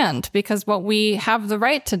demand, because what we have the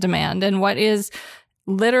right to demand, and what is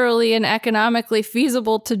literally and economically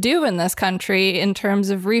feasible to do in this country in terms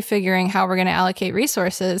of refiguring how we're going to allocate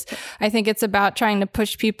resources. I think it's about trying to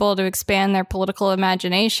push people to expand their political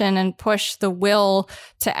imagination and push the will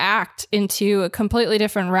to act into a completely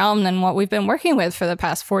different realm than what we've been working with for the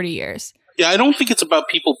past 40 years. Yeah, I don't think it's about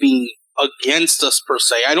people being against us per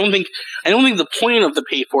se. I don't think the point of the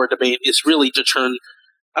pay for it debate is really to turn,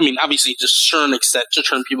 obviously to a certain extent, to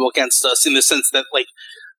turn people against us, in the sense that like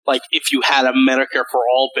if you had a Medicare for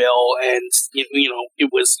All bill and it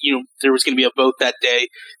was there was going to be a vote that day,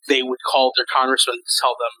 they would call their congressman to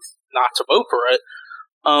tell them not to vote for it.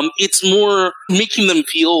 It's more making them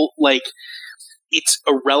feel like it's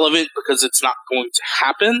irrelevant because it's not going to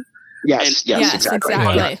happen. Yes, exactly.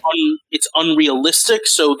 Yeah. It's unrealistic,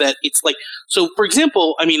 so that it's so. For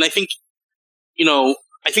example, I think I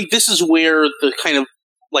think this is where the kind of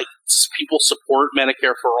people support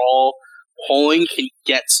Medicare for All polling can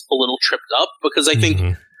get a little tripped up, because I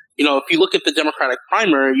think if you look at the Democratic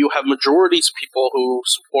primary, you have majorities of people who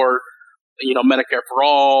support Medicare for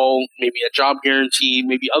All, maybe a job guarantee,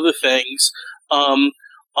 maybe other things.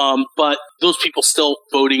 But those people still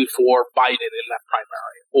voting for Biden in that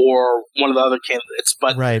primary or one of the other candidates,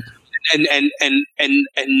 but right. and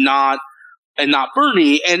not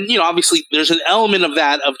Bernie. And obviously there's an element of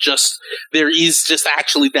that, of just there is just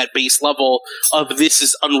actually that base level of this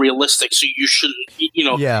is unrealistic, so you shouldn't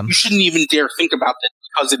you shouldn't even dare think about it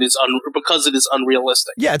because it is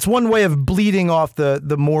unrealistic. Yeah, it's one way of bleeding off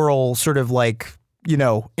the moral sort of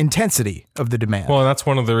intensity of the demand. Well, that's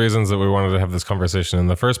one of the reasons that we wanted to have this conversation in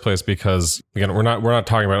the first place, because again, we're not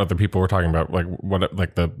talking about other people. We're talking about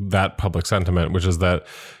that public sentiment, which is that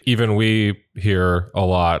even we hear a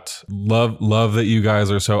lot, love that you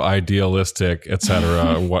guys are so idealistic,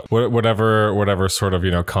 etc. whatever sort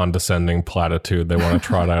of condescending platitude they want to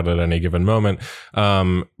trot out at any given moment.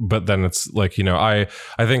 But then it's I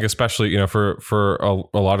think especially for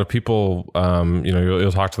a lot of people,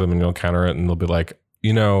 you'll talk to them and you'll counter it and they'll be like,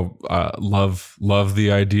 love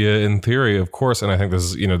the idea in theory, of course. And I think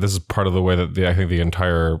this is part of the way that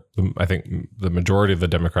I think the majority of the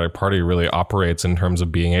Democratic Party really operates in terms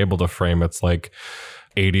of being able to frame its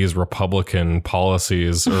 80s Republican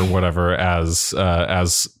policies or whatever as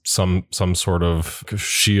some sort of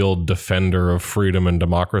shield defender of freedom and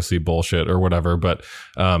democracy bullshit or whatever. But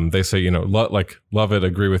they say, love it,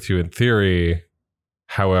 agree with you in theory.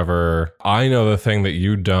 However, I know the thing that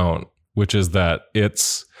you don't. which is that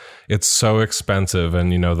it's so expensive.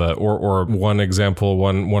 And, you know, or one example,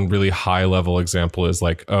 one really high level example is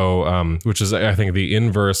like, which is, I think, the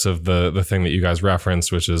inverse of the thing that you guys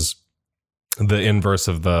referenced, which is the inverse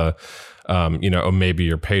of the, maybe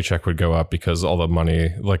your paycheck would go up because all the money,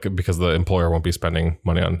 because the employer won't be spending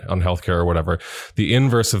money on healthcare or whatever. The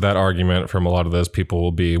inverse of that argument from a lot of those people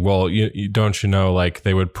will be, well, don't you know, like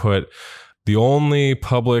they would put the only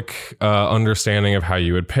public understanding of how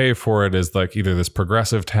you would pay for it is like either this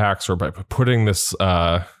progressive tax or by putting this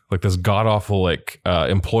this god awful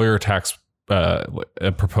employer tax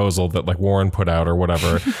a proposal that like Warren put out or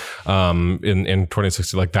whatever in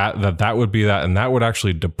 2016, like that would be that, and that would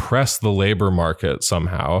actually depress the labor market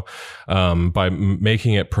somehow by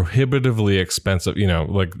making it prohibitively expensive,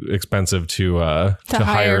 expensive to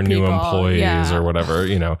hire new employees or whatever,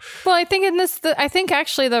 Well, I think I think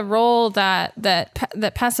actually the role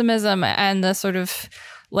that pessimism and the sort of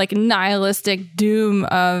like nihilistic doom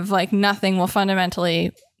of like nothing will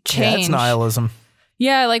fundamentally change. Yeah, it's nihilism.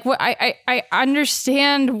 Yeah, like what I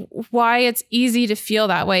understand why it's easy to feel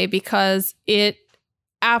that way, because it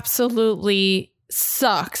absolutely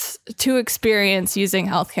sucks to experience using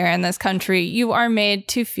healthcare in this country. You are made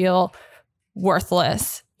to feel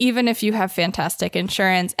worthless, even if you have fantastic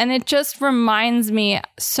insurance. And it just reminds me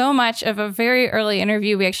so much of a very early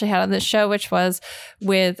interview we actually had on this show, which was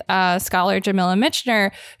with scholar Jamila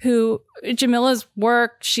Michener, who Jamila's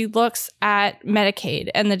work, she looks at Medicaid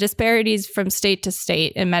and the disparities from state to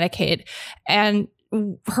state in Medicaid. And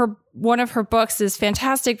one of her books is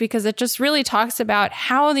fantastic because it just really talks about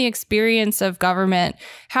how the experience of government,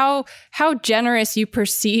 how generous you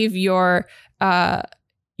perceive your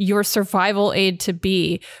survival aid to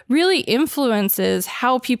be, really influences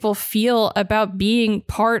how people feel about being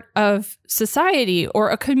part of society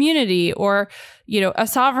or a community or, a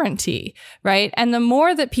sovereignty, right? And the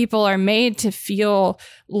more that people are made to feel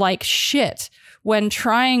like shit when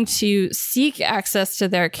trying to seek access to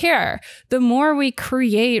their care, the more we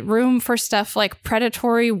create room for stuff like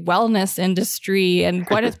predatory wellness industry and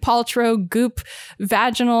Gwyneth Paltrow goop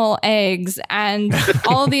vaginal eggs and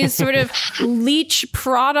all these sort of leech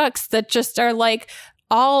products that just are like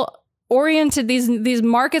all oriented, these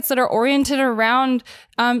markets that are oriented around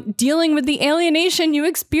dealing with the alienation you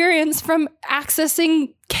experience from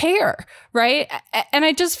accessing care, right? And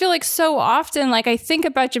I just feel like so often, like I think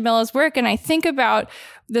about Jamila's work and I think about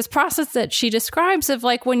this process that she describes of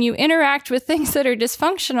like when you interact with things that are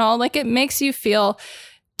dysfunctional, like it makes you feel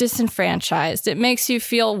disenfranchised. It makes you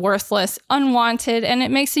feel worthless, unwanted, and it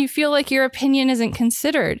makes you feel like your opinion isn't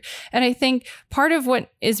considered. And I think part of what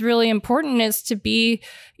is really important is to be,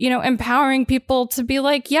 empowering people to be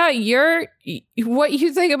like, yeah, what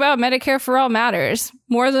you think about Medicare for All matters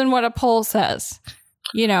more than what a poll says,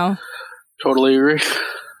 Totally agree.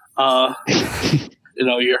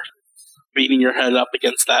 You're beating your head up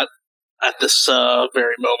against that at this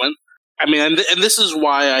very moment. I mean, and this is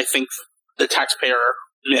why I think the taxpayer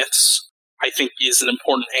myths, I think, is an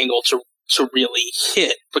important angle to really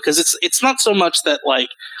hit, because it's not so much that like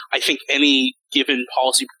I think any given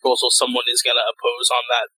policy proposal someone is going to oppose on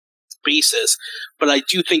that basis, but I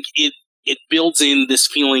do think it builds in this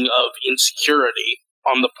feeling of insecurity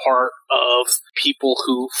on the part of people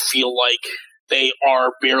who feel like they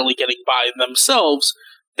are barely getting by themselves,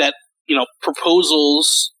 that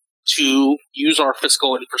proposals to use our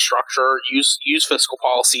fiscal infrastructure, use fiscal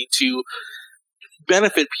policy to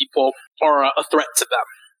benefit people are a threat to them.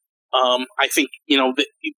 I think,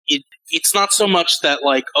 it's not so much that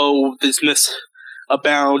like, these myths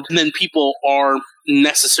abound, and then people are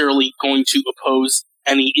necessarily going to oppose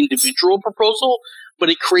any individual proposal, but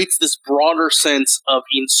it creates this broader sense of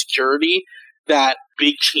insecurity that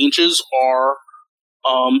big changes are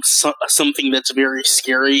something that's very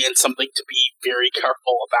scary and something to be very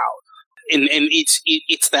careful about. And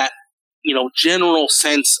it's that general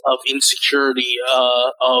sense of insecurity,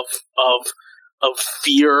 of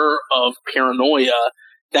fear, of paranoia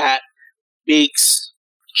that makes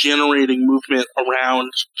generating movement around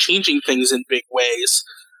changing things in big ways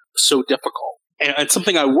so difficult. And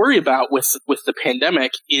something I worry about with the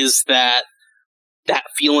pandemic is that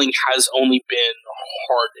feeling has only been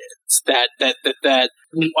hardened. That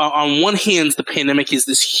on one hand, the pandemic is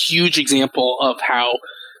this huge example of how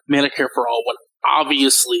Medicare for All would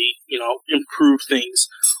obviously, improve things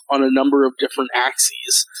on a number of different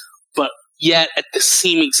axes, but yet at the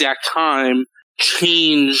same exact time,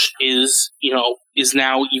 change is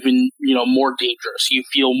now even, more dangerous. You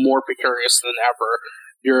feel more precarious than ever.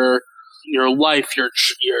 Your life, your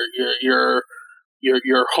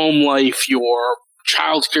home life, your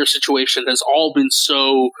childcare situation has all been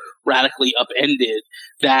so radically upended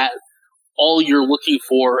that all you're looking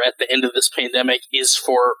for at the end of this pandemic is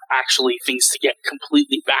for actually things to get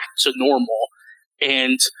completely back to normal,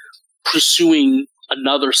 and pursuing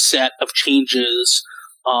another set of changes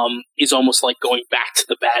is almost like going back to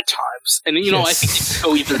the bad times. And I think it can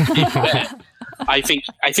go either way. I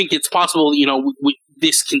think it's possible.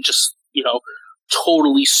 This can just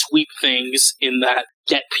totally sweep things in that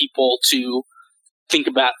get people to think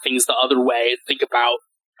about things the other way and think about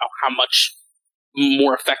how much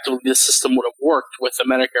more effectively this system would have worked with the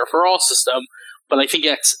Medicare for All system. But I think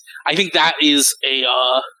that is an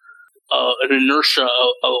inertia,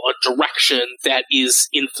 a direction that is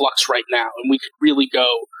in flux right now, and we could really go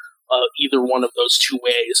either one of those two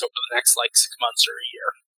ways over the next 6 months or a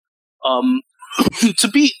year.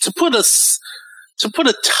 To put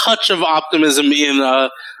a touch of optimism in,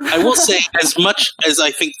 I will say, as much as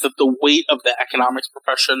I think that the weight of the economics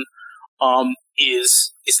profession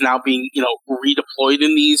is now being redeployed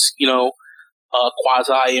in these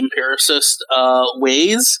quasi-empiricist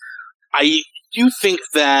ways, I do think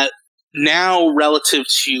that now, relative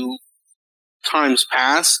to times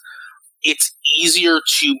past, it's easier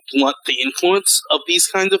to blunt the influence of these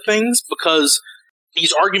kinds of things because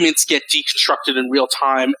these arguments get deconstructed in real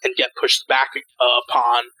time and get pushed back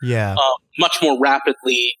upon much more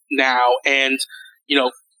rapidly now. And,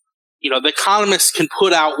 the economists can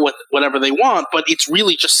put out whatever they want, but it's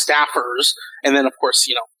really just staffers. And then, of course,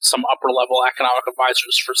 some upper level economic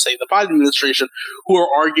advisors for, say, the Biden administration who are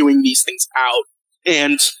arguing these things out.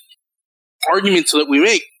 And arguments that we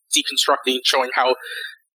make, deconstructing, showing how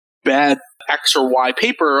bad X or Y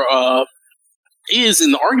paper is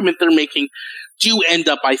in the argument they're making, do end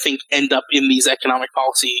up in these economic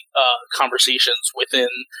policy conversations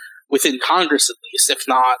within Congress, at least, if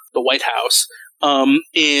not the White House,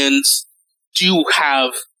 and do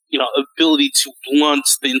have ability to blunt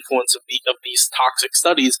the influence of these toxic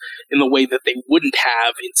studies in the way that they wouldn't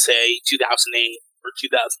have in, say, 2008 or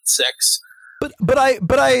 2006. But I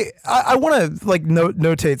want to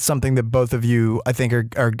notate something that both of you I think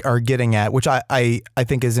are getting at, which I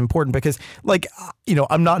think is important because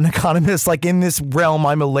I'm not an economist. In this realm,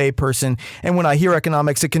 I'm a lay person, and when I hear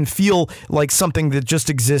economics, it can feel like something that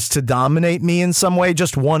just exists to dominate me in some way,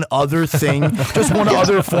 just one other thing, just one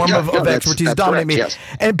other form of expertise to dominate me. Yes.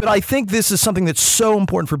 But I think this is something that's so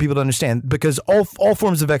important for people to understand because all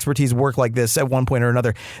forms of expertise work like this at one point or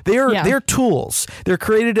another. They're tools. They're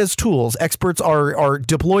created as tools. Experts are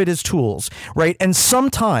deployed as tools, right? And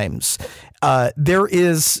sometimes there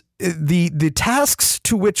is the tasks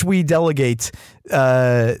to which we delegate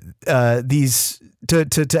these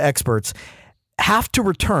to experts have to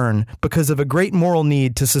return because of a great moral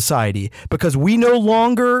need to society, because we no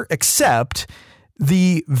longer accept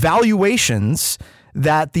the valuations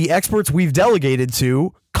that the experts we've delegated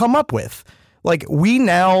to come up with. We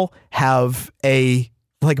now have a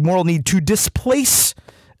moral need to displace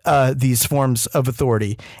these forms of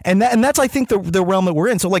authority, and that's I think the realm that we're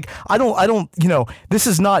in. So I don't this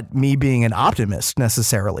is not me being an optimist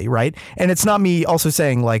necessarily, right? And it's not me also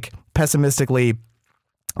saying pessimistically,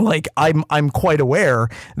 I'm quite aware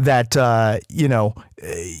that that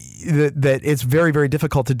it's very, very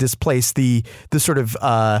difficult to displace the sort of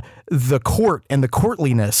the court and the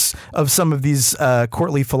courtliness of some of these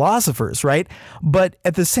courtly philosophers, right? But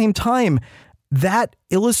at the same time, that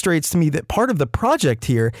illustrates to me that part of the project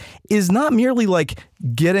here is not merely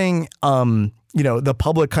getting, the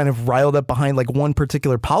public kind of riled up behind one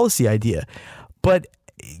particular policy idea, but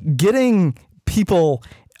getting people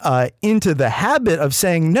into the habit of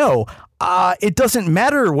saying, no, it doesn't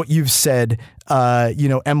matter what you've said,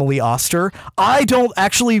 Emily Oster. I don't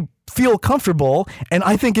actually feel comfortable, and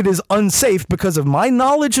I think it is unsafe because of my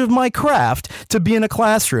knowledge of my craft to be in a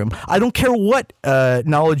classroom. I don't care what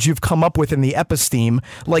knowledge you've come up with in the episteme.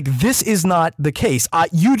 This is not the case.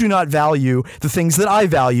 You do not value the things that I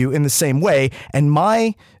value in the same way, and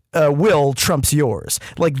my will trumps yours.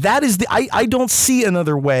 That is I don't see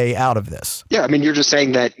another way out of this. Yeah, I mean, you're just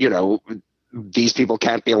saying that, these people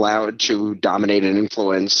can't be allowed to dominate and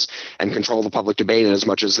influence and control the public debate as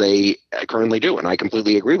much as they currently do. And I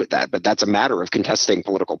completely agree with that. But that's a matter of contesting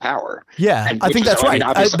political power. Yeah, I think that's right.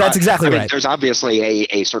 That's exactly right. There's obviously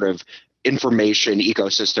a sort of information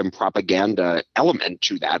ecosystem propaganda element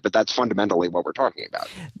to that, but that's fundamentally what we're talking about.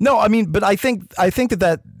 No, I mean, but I think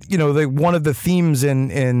that one of the themes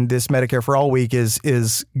in this Medicare for All week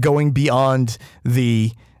is going beyond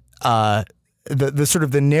the sort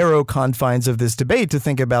of the narrow confines of this debate to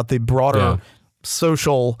think about the broader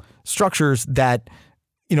social structures that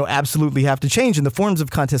absolutely have to change and the forms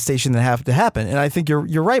of contestation that have to happen. And I think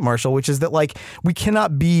you're right, Marshall, which is that we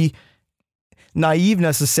cannot be naive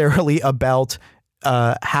necessarily about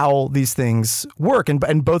how these things work,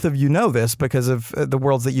 and both of you know this because of the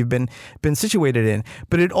worlds that you've been situated in.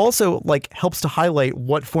 But it also like helps to highlight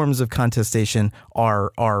what forms of contestation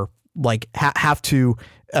are like have to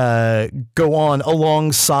go on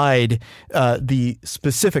alongside the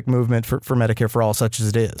specific movement for Medicare for All, such as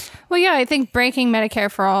it is. Well, yeah, I think breaking Medicare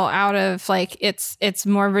for All out of like its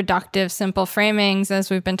more reductive, simple framings, as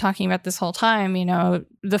we've been talking about this whole time, you know,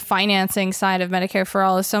 the financing side of Medicare for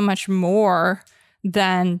All is so much more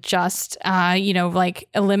than just, like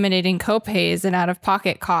eliminating copays and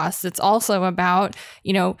out-of-pocket costs. It's also about,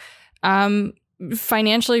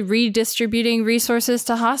 financially redistributing resources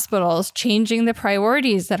to hospitals, changing the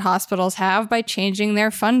priorities that hospitals have by changing their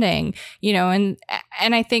funding, and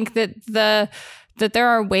I think that that there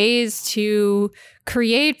are ways to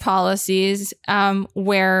create policies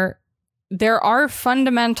where there are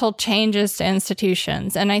fundamental changes to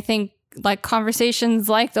institutions. And I think like conversations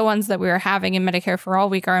like the ones that we were having in Medicare for All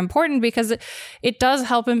Week are important because it does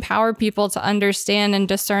help empower people to understand and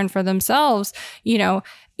discern for themselves,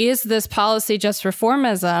 is this policy just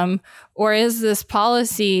reformism, or is this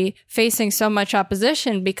policy facing so much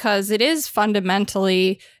opposition because it is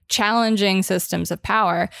fundamentally challenging systems of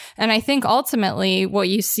power? And I think ultimately what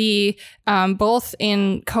you see both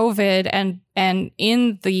in COVID and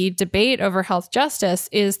in the debate over health justice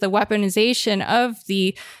is the weaponization of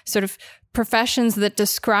the sort of professions that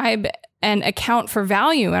describe and account for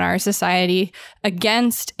value in our society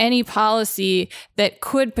against any policy that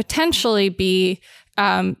could potentially be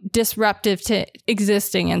disruptive to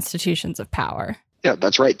existing institutions of power. Yeah,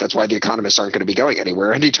 that's right. That's why the economists aren't going to be going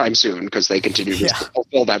anywhere anytime soon, because they continue to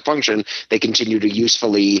fulfill that function. They continue to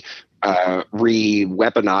usefully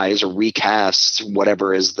re-weaponize or recast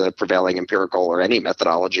whatever is the prevailing empirical or any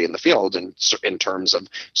methodology in the field in terms of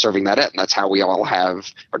serving that end. That's how we all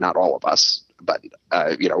have, or not all of us, but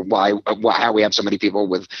how we have so many people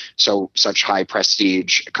with such high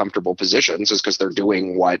prestige, comfortable positions is because they're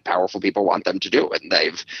doing what powerful people want them to do, and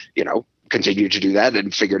they've continued to do that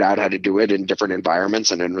and figured out how to do it in different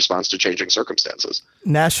environments and in response to changing circumstances.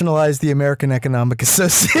 Nationalize the American Economic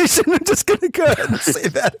Association. I'm just going to go ahead and say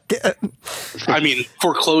that again. I mean,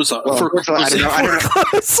 foreclose on. I don't know.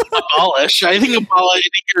 Abolish. I think abolish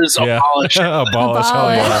is abolish. Abolish.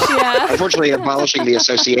 Yeah. Unfortunately, abolishing the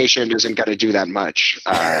association isn't going to do that much.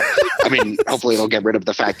 Hopefully they'll get rid of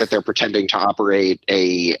the fact that they're pretending to operate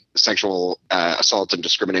a sexual assault and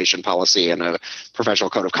discrimination policy and a professional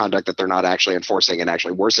code of conduct that they're not actually enforcing, and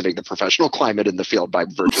actually worsening the professional climate in the field by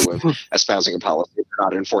virtue of espousing a policy they're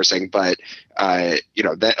not enforcing. But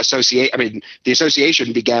the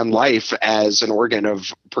association began life as an organ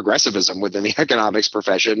of progressivism within the economics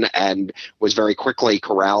profession and was very quickly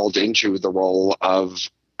corralled into the role of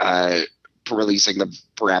releasing the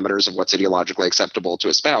parameters of what's ideologically acceptable to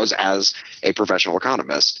espouse as a professional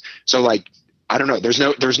economist. So I don't know.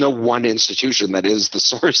 There's no one institution that is the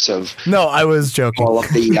source of. No, I was joking. All of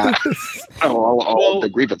the all of the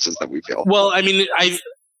grievances that we feel. Well, I mean,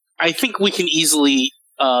 I think we can easily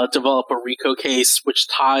develop a RICO case which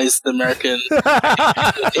ties the American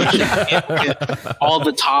in all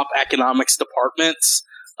the top economics departments,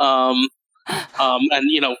 and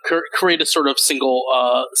create a sort of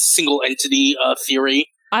single entity theory.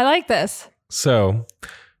 I like this. So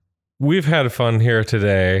we've had fun here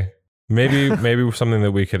today. Maybe something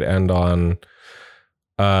that we could end on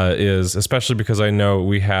is, especially because I know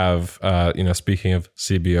we have, speaking of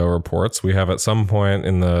CBO reports, we have at some point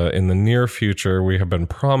in the near future, we have been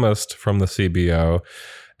promised from the CBO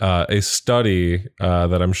a study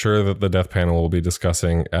that I'm sure that the Death Panel will be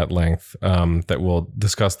discussing at length that will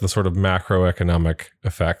discuss the sort of macroeconomic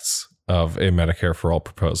effects of a Medicare for All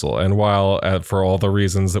proposal. And while for all the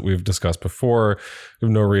reasons that we've discussed before, we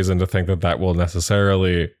have no reason to think that will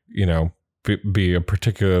necessarily, be a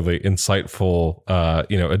particularly insightful,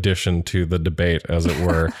 addition to the debate, as it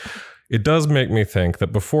were. It does make me think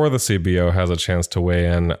that before the CBO has a chance to weigh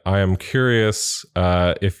in, I am curious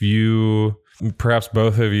if you, perhaps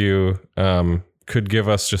both of you, could give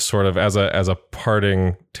us just sort of as a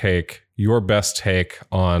parting take, your best take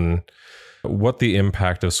on what the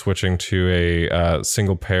impact of switching to a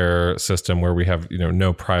single payer system where we have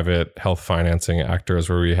no private health financing actors,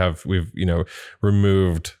 where we've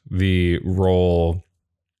removed the role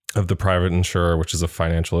of the private insurer, which is a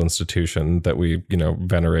financial institution that we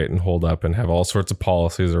venerate and hold up and have all sorts of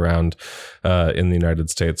policies around in the United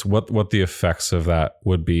States. What the effects of that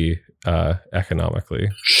would be economically?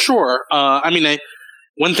 Sure.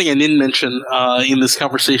 One thing I didn't mention in this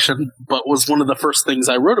conversation, but was one of the first things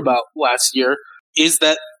I wrote about last year, is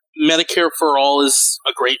that Medicare for All is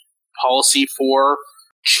a great policy for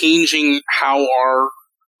changing how our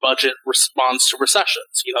budget responds to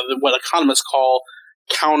recessions. What economists call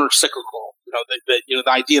counter-cyclical. The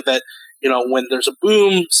idea that when there's a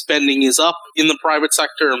boom, spending is up in the private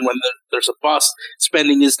sector, and when there's a bust,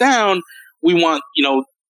 spending is down. We want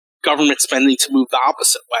government spending to move the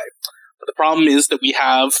opposite way. But the problem is that we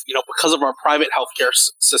have because of our private healthcare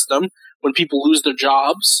system, when people lose their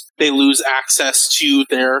jobs, they lose access to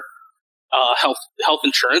their health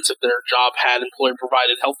insurance. If their job had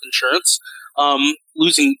employer-provided health insurance,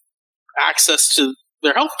 losing access to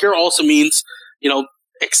their healthcare also means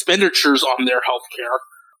expenditures on their healthcare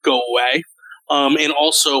go away, and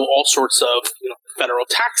also all sorts of federal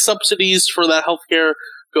tax subsidies for that healthcare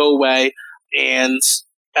go away, and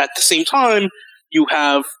at the same time you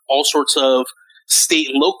have all sorts of state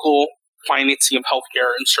and local financing of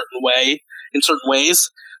healthcare in certain ways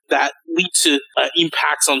that lead to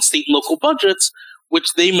impacts on state and local budgets,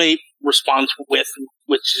 which they may respond with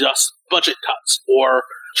just budget cuts or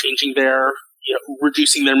changing their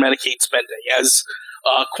reducing their Medicaid spending, as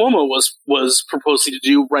Cuomo was proposing to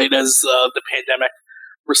do right as the pandemic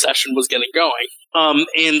recession was getting going.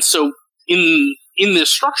 And so in this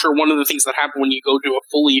structure, one of the things that happen when you go to a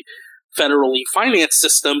fully federally financed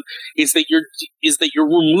system is that you're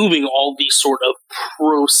removing all these sort of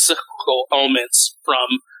pro-cyclical elements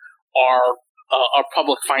from our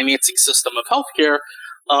public financing system of healthcare,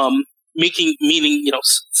 meaning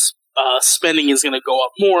spending is going to go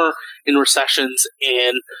up more in recessions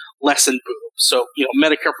and less in boom. So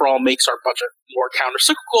Medicare for All makes our budget more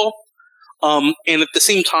countercyclical, and at the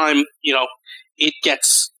same time, it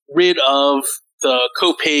gets rid of the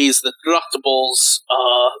copays, the deductibles,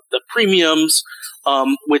 the premiums,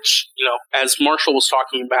 which as Marshall was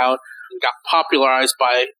talking about, got popularized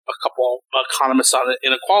by a couple economists on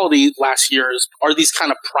inequality last year, are these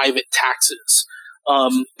kind of private taxes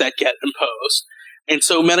that get imposed. And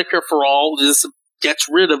so Medicare for All gets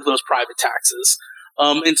rid of those private taxes.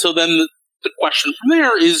 And so then the question from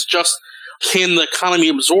there is just, can the economy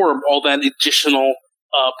absorb all that additional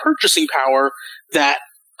purchasing power that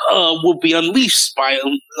will be unleashed by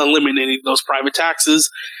eliminating those private taxes?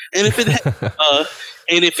 And if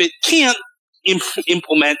it can't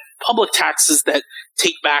implement public taxes that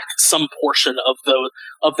take back some portion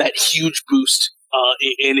of that huge boost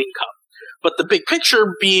in income. But the big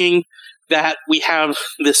picture being that we have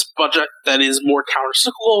this budget that is more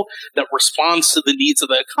countercyclical, that responds to the needs of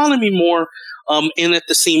the economy more, and at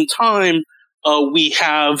the same time, we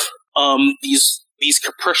have these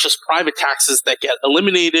capricious private taxes that get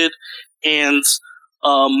eliminated, and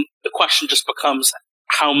the question just becomes,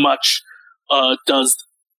 how much does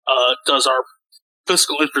our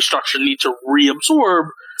fiscal infrastructure need to reabsorb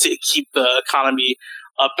to keep the economy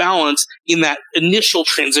balanced in that initial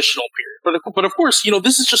transitional period? But of course,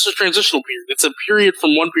 this is just a transitional period. It's a period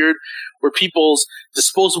from one period where people's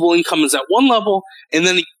disposable income is at one level, and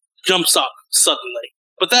then it jumps up suddenly.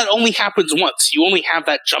 But that only happens once. You only have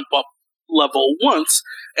that jump up level once,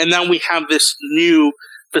 and now we have this new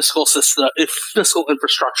fiscal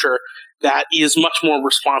infrastructure that is much more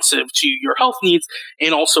responsive to your health needs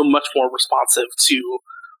and also much more responsive to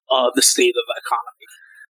the state of the economy.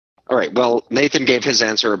 All right. Well, Nathan gave his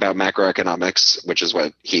answer about macroeconomics, which is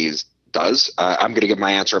what he does. I'm going to give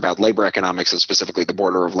my answer about labor economics and specifically the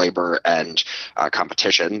border of labor and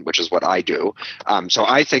competition, which is what I do. So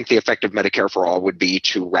I think the effect of Medicare for All would be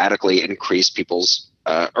to radically increase people's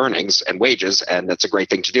earnings and wages, and that's a great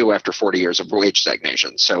thing to do after 40 years of wage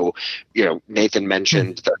stagnation. So, Nathan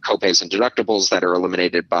mentioned the copays and deductibles that are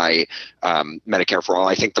eliminated by Medicare for All.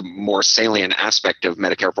 I think the more salient aspect of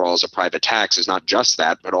Medicare for All as a private tax is not just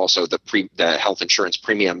that, but also the health insurance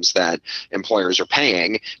premiums that employers are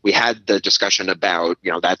paying. We had the discussion about,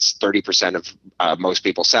 that's 30% of most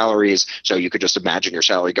people's salaries. So you could just imagine your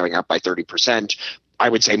salary going up by 30%. I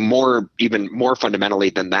would say even more fundamentally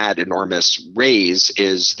than that enormous raise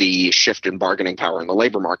is the shift in bargaining power in the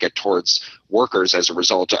labor market towards workers as a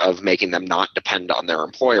result of making them not depend on their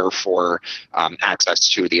employer for access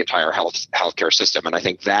to the entire healthcare system. And I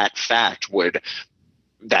think that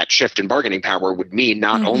shift in bargaining power would mean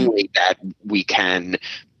not only that we can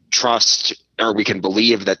trust or we can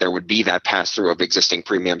believe that there would be that pass-through of existing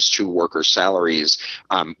premiums to workers' salaries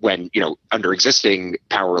when, under existing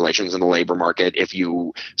power relations in the labor market, if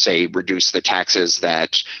you, say, reduce the taxes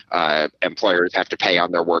that employers have to pay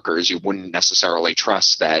on their workers, you wouldn't necessarily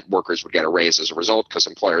trust that workers would get a raise as a result because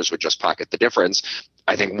employers would just pocket the difference.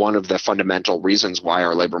 I think one of the fundamental reasons why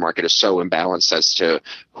our labor market is so imbalanced as to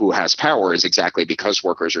who has power is exactly because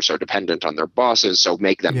workers are so dependent on their bosses, so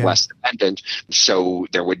make them less dependent. So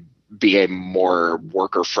there would be a more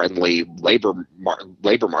worker-friendly labor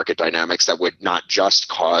market dynamics that would not just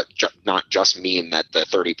mean that the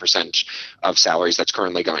 30% of salaries that's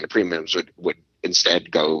currently going to premiums would instead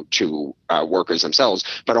go to workers themselves,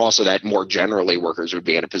 but also that more generally workers would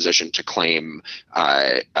be in a position to claim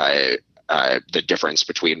the difference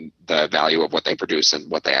between the value of what they produce and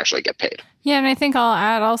what they actually get paid. Yeah, and I think I'll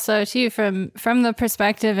add also too from the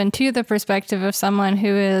perspective and to the perspective of someone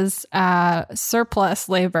who is surplus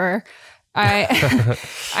labor.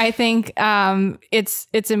 I think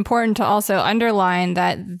it's important to also underline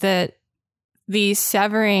that the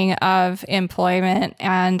severing of employment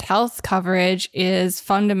and health coverage is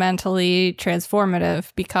fundamentally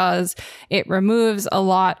transformative because it removes a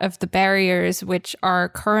lot of the barriers which are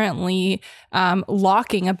currently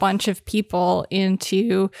locking a bunch of people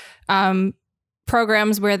into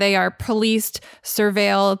programs where they are policed,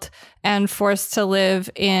 surveilled, and forced to live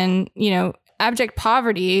in, abject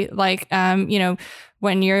poverty, like,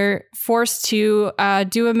 when you're forced to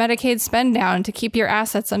do a Medicaid spend down to keep your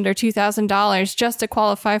assets under $2,000 just to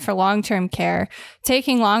qualify for long-term care,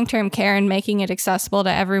 taking long-term care and making it accessible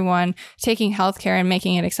to everyone, taking healthcare and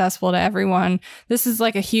making it accessible to everyone. This is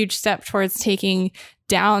like a huge step towards taking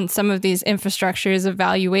down some of these infrastructures of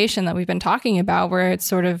valuation that we've been talking about, where it's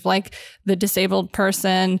sort of like the disabled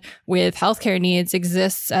person with healthcare needs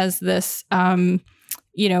exists as this, warning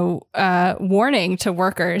to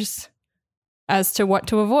workers as to what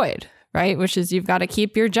to avoid, right? Which is you've got to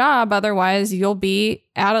keep your job. Otherwise, you'll be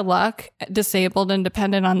out of luck, disabled and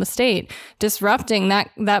dependent on the state. Disrupting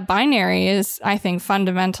that binary is, I think,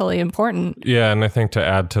 fundamentally important. Yeah. And I think to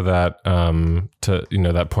add to that,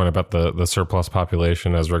 that point about the surplus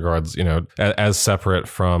population as regards, as separate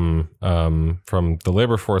from the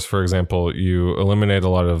labor force, for example, you eliminate a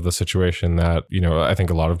lot of the situation that, I think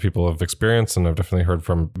a lot of people have experienced, and I've definitely heard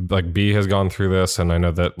from, like, B has gone through this. And I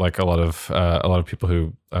know that, like, a lot of people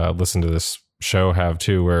who listen to this show have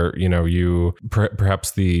too, where you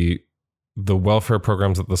perhaps the welfare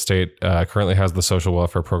programs that the state currently has, the social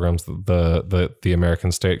welfare programs that the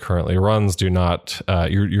American state currently runs, do not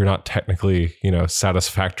you're not technically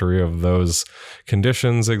satisfactory of those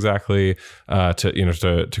conditions exactly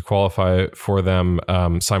to qualify for them.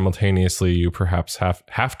 Simultaneously, you perhaps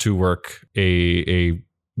have to work a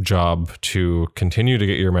job to continue to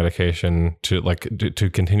get your medication, to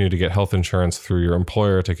continue to get health insurance through your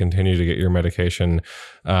employer, to continue to get your medication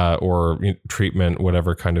or treatment,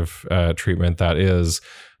 whatever kind of treatment that is.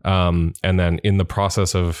 And then in the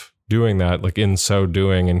process of doing that, like in so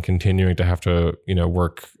doing and continuing to have to,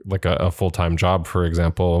 work like a full-time job, for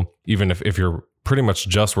example, even if you're pretty much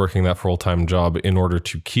just working that full-time job in order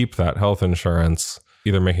to keep that health insurance,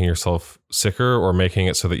 either making yourself sicker or making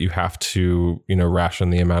it so that you have to, ration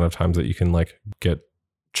the amount of times that you can like get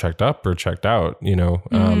checked up or checked out.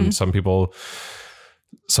 Some people,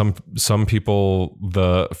 for some people,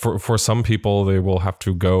 they will have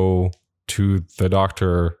to go to the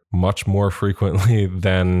doctor much more frequently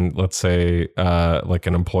than, let's say, like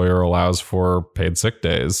an employer allows for paid sick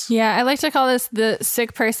days. Yeah, I like to call this the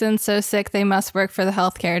sick person so sick they must work for the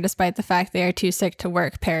healthcare despite the fact they are too sick to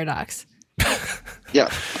work paradox. Yeah.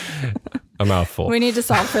 A mouthful. We need to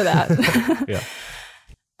solve for that. Yeah.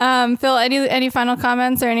 Phil, any final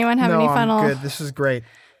comments, or anyone have any final? I'm good. This is great.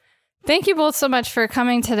 Thank you both so much for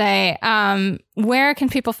coming today. Where can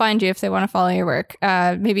people find you if they want to follow your work?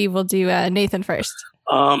 Maybe we'll do Nathan first.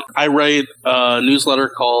 I write a newsletter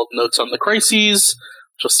called Notes on the Crises.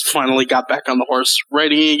 Just finally got back on the horse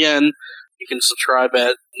writing again. You can subscribe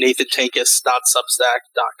at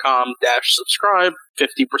nathantankus.substack.com/subscribe.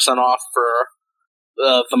 50% off for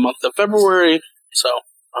the month of February. So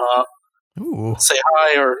say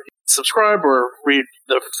hi or subscribe or read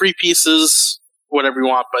the free pieces, whatever you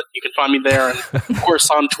want. But you can find me there, and of course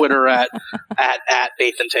on Twitter at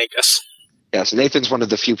Nathan Tankus. Yes, Nathan's one of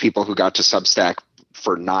the few people who got to Substack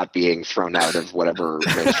for not being thrown out of whatever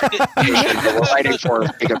administration they were writing for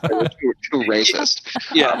because they were too racist.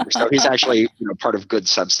 Yeah. So he's actually part of good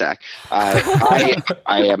Substack. I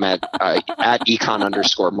am at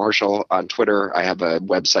econ_Marshall on Twitter. I have a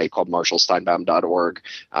website called marshallsteinbaum.org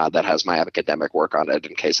that has my academic work on it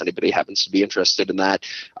in case anybody happens to be interested in that.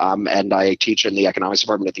 And I teach in the economics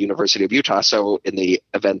department at the University of Utah. So in the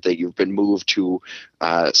event that you've been moved to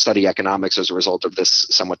study economics as a result of this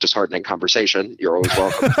somewhat disheartening conversation, you're always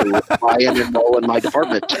welcome to apply and enroll in my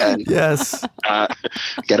department and yes,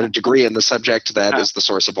 get a degree in the subject that is the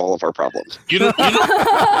source of all of our problems.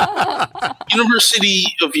 University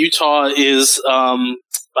of Utah is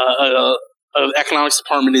economics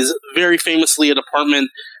department is very famously a department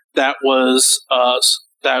that was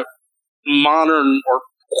that modern or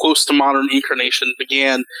close to modern incarnation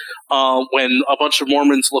began when a bunch of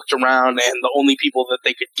Mormons looked around, and the only people that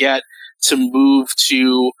they could get to move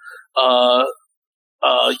to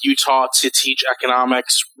Utah to teach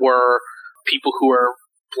economics were people who were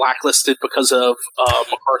blacklisted because of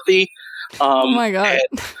McCarthy. Oh my God.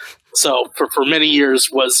 So for many years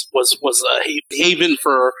was a haven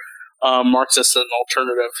for Marxist and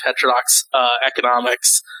alternative heterodox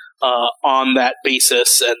economics on that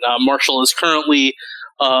basis. And Marshall is currently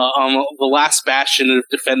on the last bastion of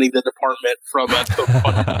defending the department from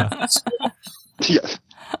a school. Yeah.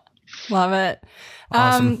 Love it.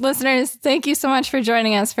 Awesome. Listeners, thank you so much for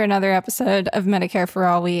joining us for another episode of Medicare for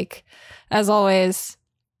All Week. As always,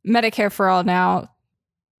 Medicare for All now.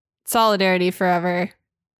 Solidarity forever.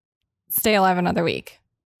 Stay alive another week.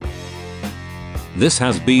 This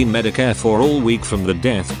has been Medicare for All Week from the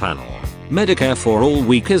Death Panel. Medicare for All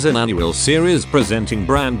Week is an annual series presenting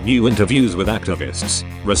brand new interviews with activists,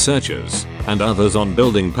 researchers, and others on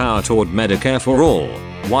building power toward Medicare for All,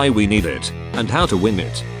 why we need it, and how to win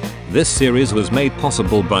it. This series was made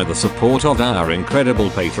possible by the support of our incredible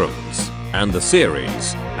patrons, and the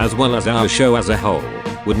series, as well as our show as a whole,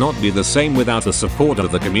 would not be the same without the support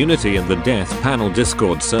of the community and the Death Panel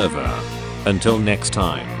Discord server. Until next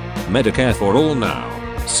time, Medicare for All now,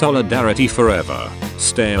 solidarity forever,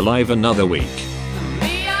 stay alive another week.